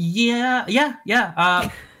 Yeah.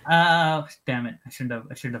 Damn it! I shouldn't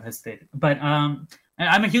have hesitated. But I'm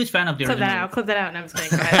a huge fan of the original. Clip that out. No, I'm just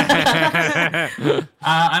kidding.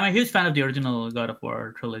 I'm a huge fan of the original God of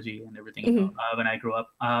War trilogy and everything when I grew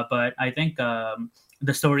up. But I think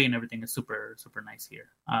the story and everything is super, super nice here.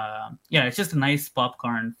 It's just a nice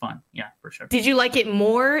popcorn fun. Yeah, for sure. Did you like it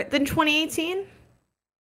more than 2018?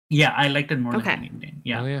 Yeah, I liked it more than 2018.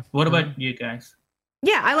 Yeah. Oh, yeah. What about you guys?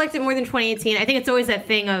 Yeah, I liked it more than 2018. I think it's always that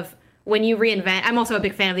thing of when you reinvent. I'm also a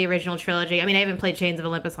big fan of the original trilogy. I mean, I even played Chains of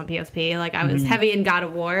Olympus on PSP. Like, I was heavy in God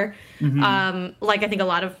of War. Like I think a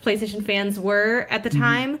lot of PlayStation fans were at the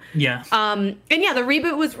time. Yeah. And yeah, the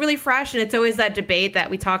reboot was really fresh, and it's always that debate that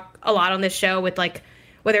we talk a lot on this show with like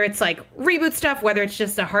whether it's like reboot stuff, whether it's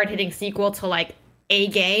just a hard-hitting sequel to like a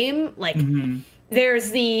game. Like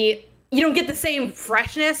there's you don't get the same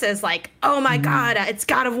freshness as like, oh my God, it's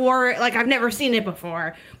God of War. Like, I've never seen it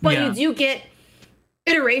before. But you do get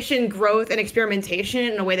iteration, growth, and experimentation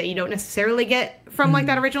in a way that you don't necessarily get from like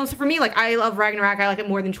that original. So for me, like, I love Ragnarok. I like it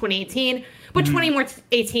more than 2018. But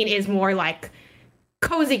 2018 is more like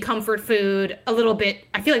cozy comfort food, a little bit,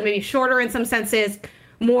 I feel like maybe shorter in some senses,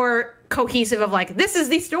 more cohesive of like, this is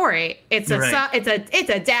the story. It's it's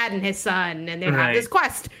a dad and his son, and they have this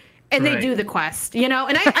quest. And they do the quest, you know?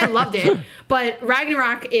 And I loved it. But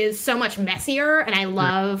Ragnarok is so much messier, and I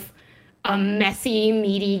love a messy,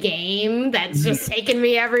 meaty game that's just taking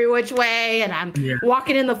me every which way, and I'm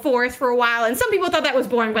walking in the forest for a while. And some people thought that was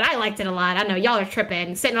boring, but I liked it a lot. I know, y'all are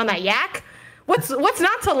tripping. Sitting on that yak? What's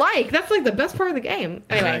not to like? That's like the best part of the game.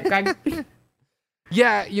 Anyway, Greg.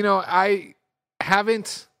 Yeah, you know, I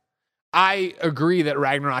agree that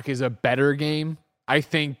Ragnarok is a better game. I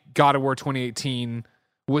think God of War 2018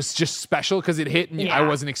 was just special because it hit and I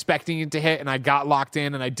wasn't expecting it to hit, and I got locked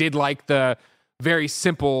in, and I did like the very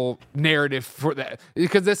simple narrative for that,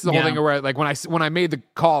 because this is the whole thing where like when I made the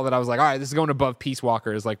call that I was like, all right, this is going above Peace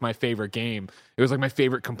Walker is like my favorite game. It was like my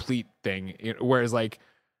favorite complete thing. Whereas like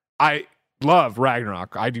I love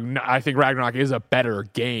Ragnarok. I think Ragnarok is a better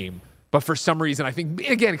game. But for some reason, I think,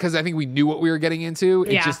 again, because I think we knew what we were getting into,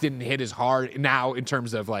 it just didn't hit as hard now in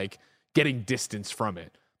terms of like getting distance from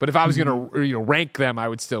it. But if I was going to rank them, I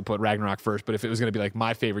would still put Ragnarok first. But if it was going to be like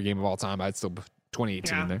my favorite game of all time, I'd still put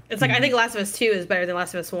 2018 there. It's like, I think Last of Us 2 is better than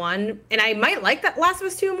Last of Us 1. And I might like that Last of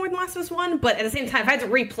Us 2 more than Last of Us 1. But at the same time, if I had to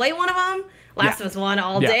replay one of them, Last of Us 1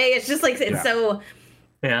 all day, it's just like, it's so,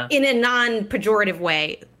 in a non-pejorative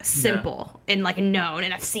way, simple and like known.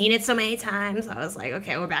 And I've seen it so many times. I was like,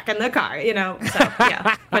 okay, we're back in the car, you know? So,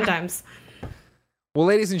 fun times. Well,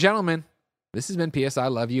 ladies and gentlemen, This has been PS I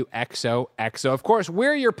Love You, XOXO. Of course,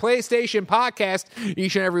 we're your PlayStation podcast.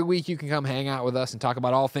 Each and every week, you can come hang out with us and talk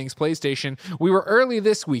about all things PlayStation. We were early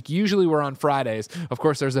this week. Usually, we're on Fridays. Of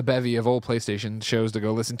course, there's a bevy of old PlayStation shows to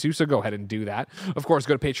go listen to, so go ahead and do that. Of course,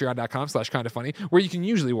 go to patreon.com/kindafunny, where you can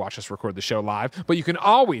usually watch us record the show live, but you can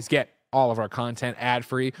always get all of our content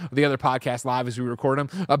ad-free. The other podcasts live as we record them.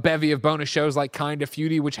 A bevy of bonus shows like Kinda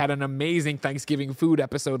Feudy, which had an amazing Thanksgiving food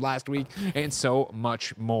episode last week, and so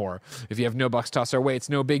much more. If you have no bucks tossed our way, it's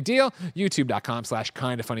no big deal.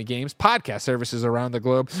 YouTube.com/kindafunnygames. Podcast services around the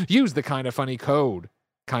globe. Use the Kinda Funny code.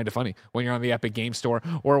 Kinda Funny when you're on the Epic Game Store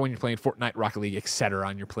or when you're playing Fortnite, Rocket League, etc.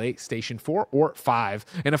 on your PlayStation 4 or 5.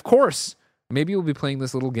 And of course, maybe you'll be playing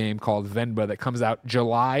this little game called Venba that comes out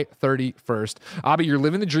July 31st. Abby, you're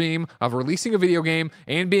living the dream of releasing a video game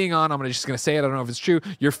and being on, I'm just going to say it, I don't know if it's true,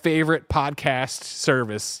 your favorite podcast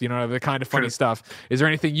service, the Kinda Funny stuff. Is there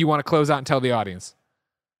anything you want to close out and tell the audience?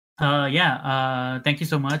 Thank you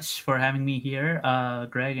so much for having me here,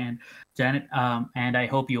 Greg and Janet. And I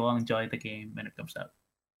hope you all enjoy the game when it comes out.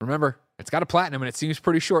 Remember, it's got a platinum and it seems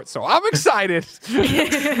pretty short, so I'm excited.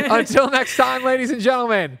 Until next time, ladies and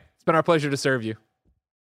gentlemen. It's been our pleasure to serve you.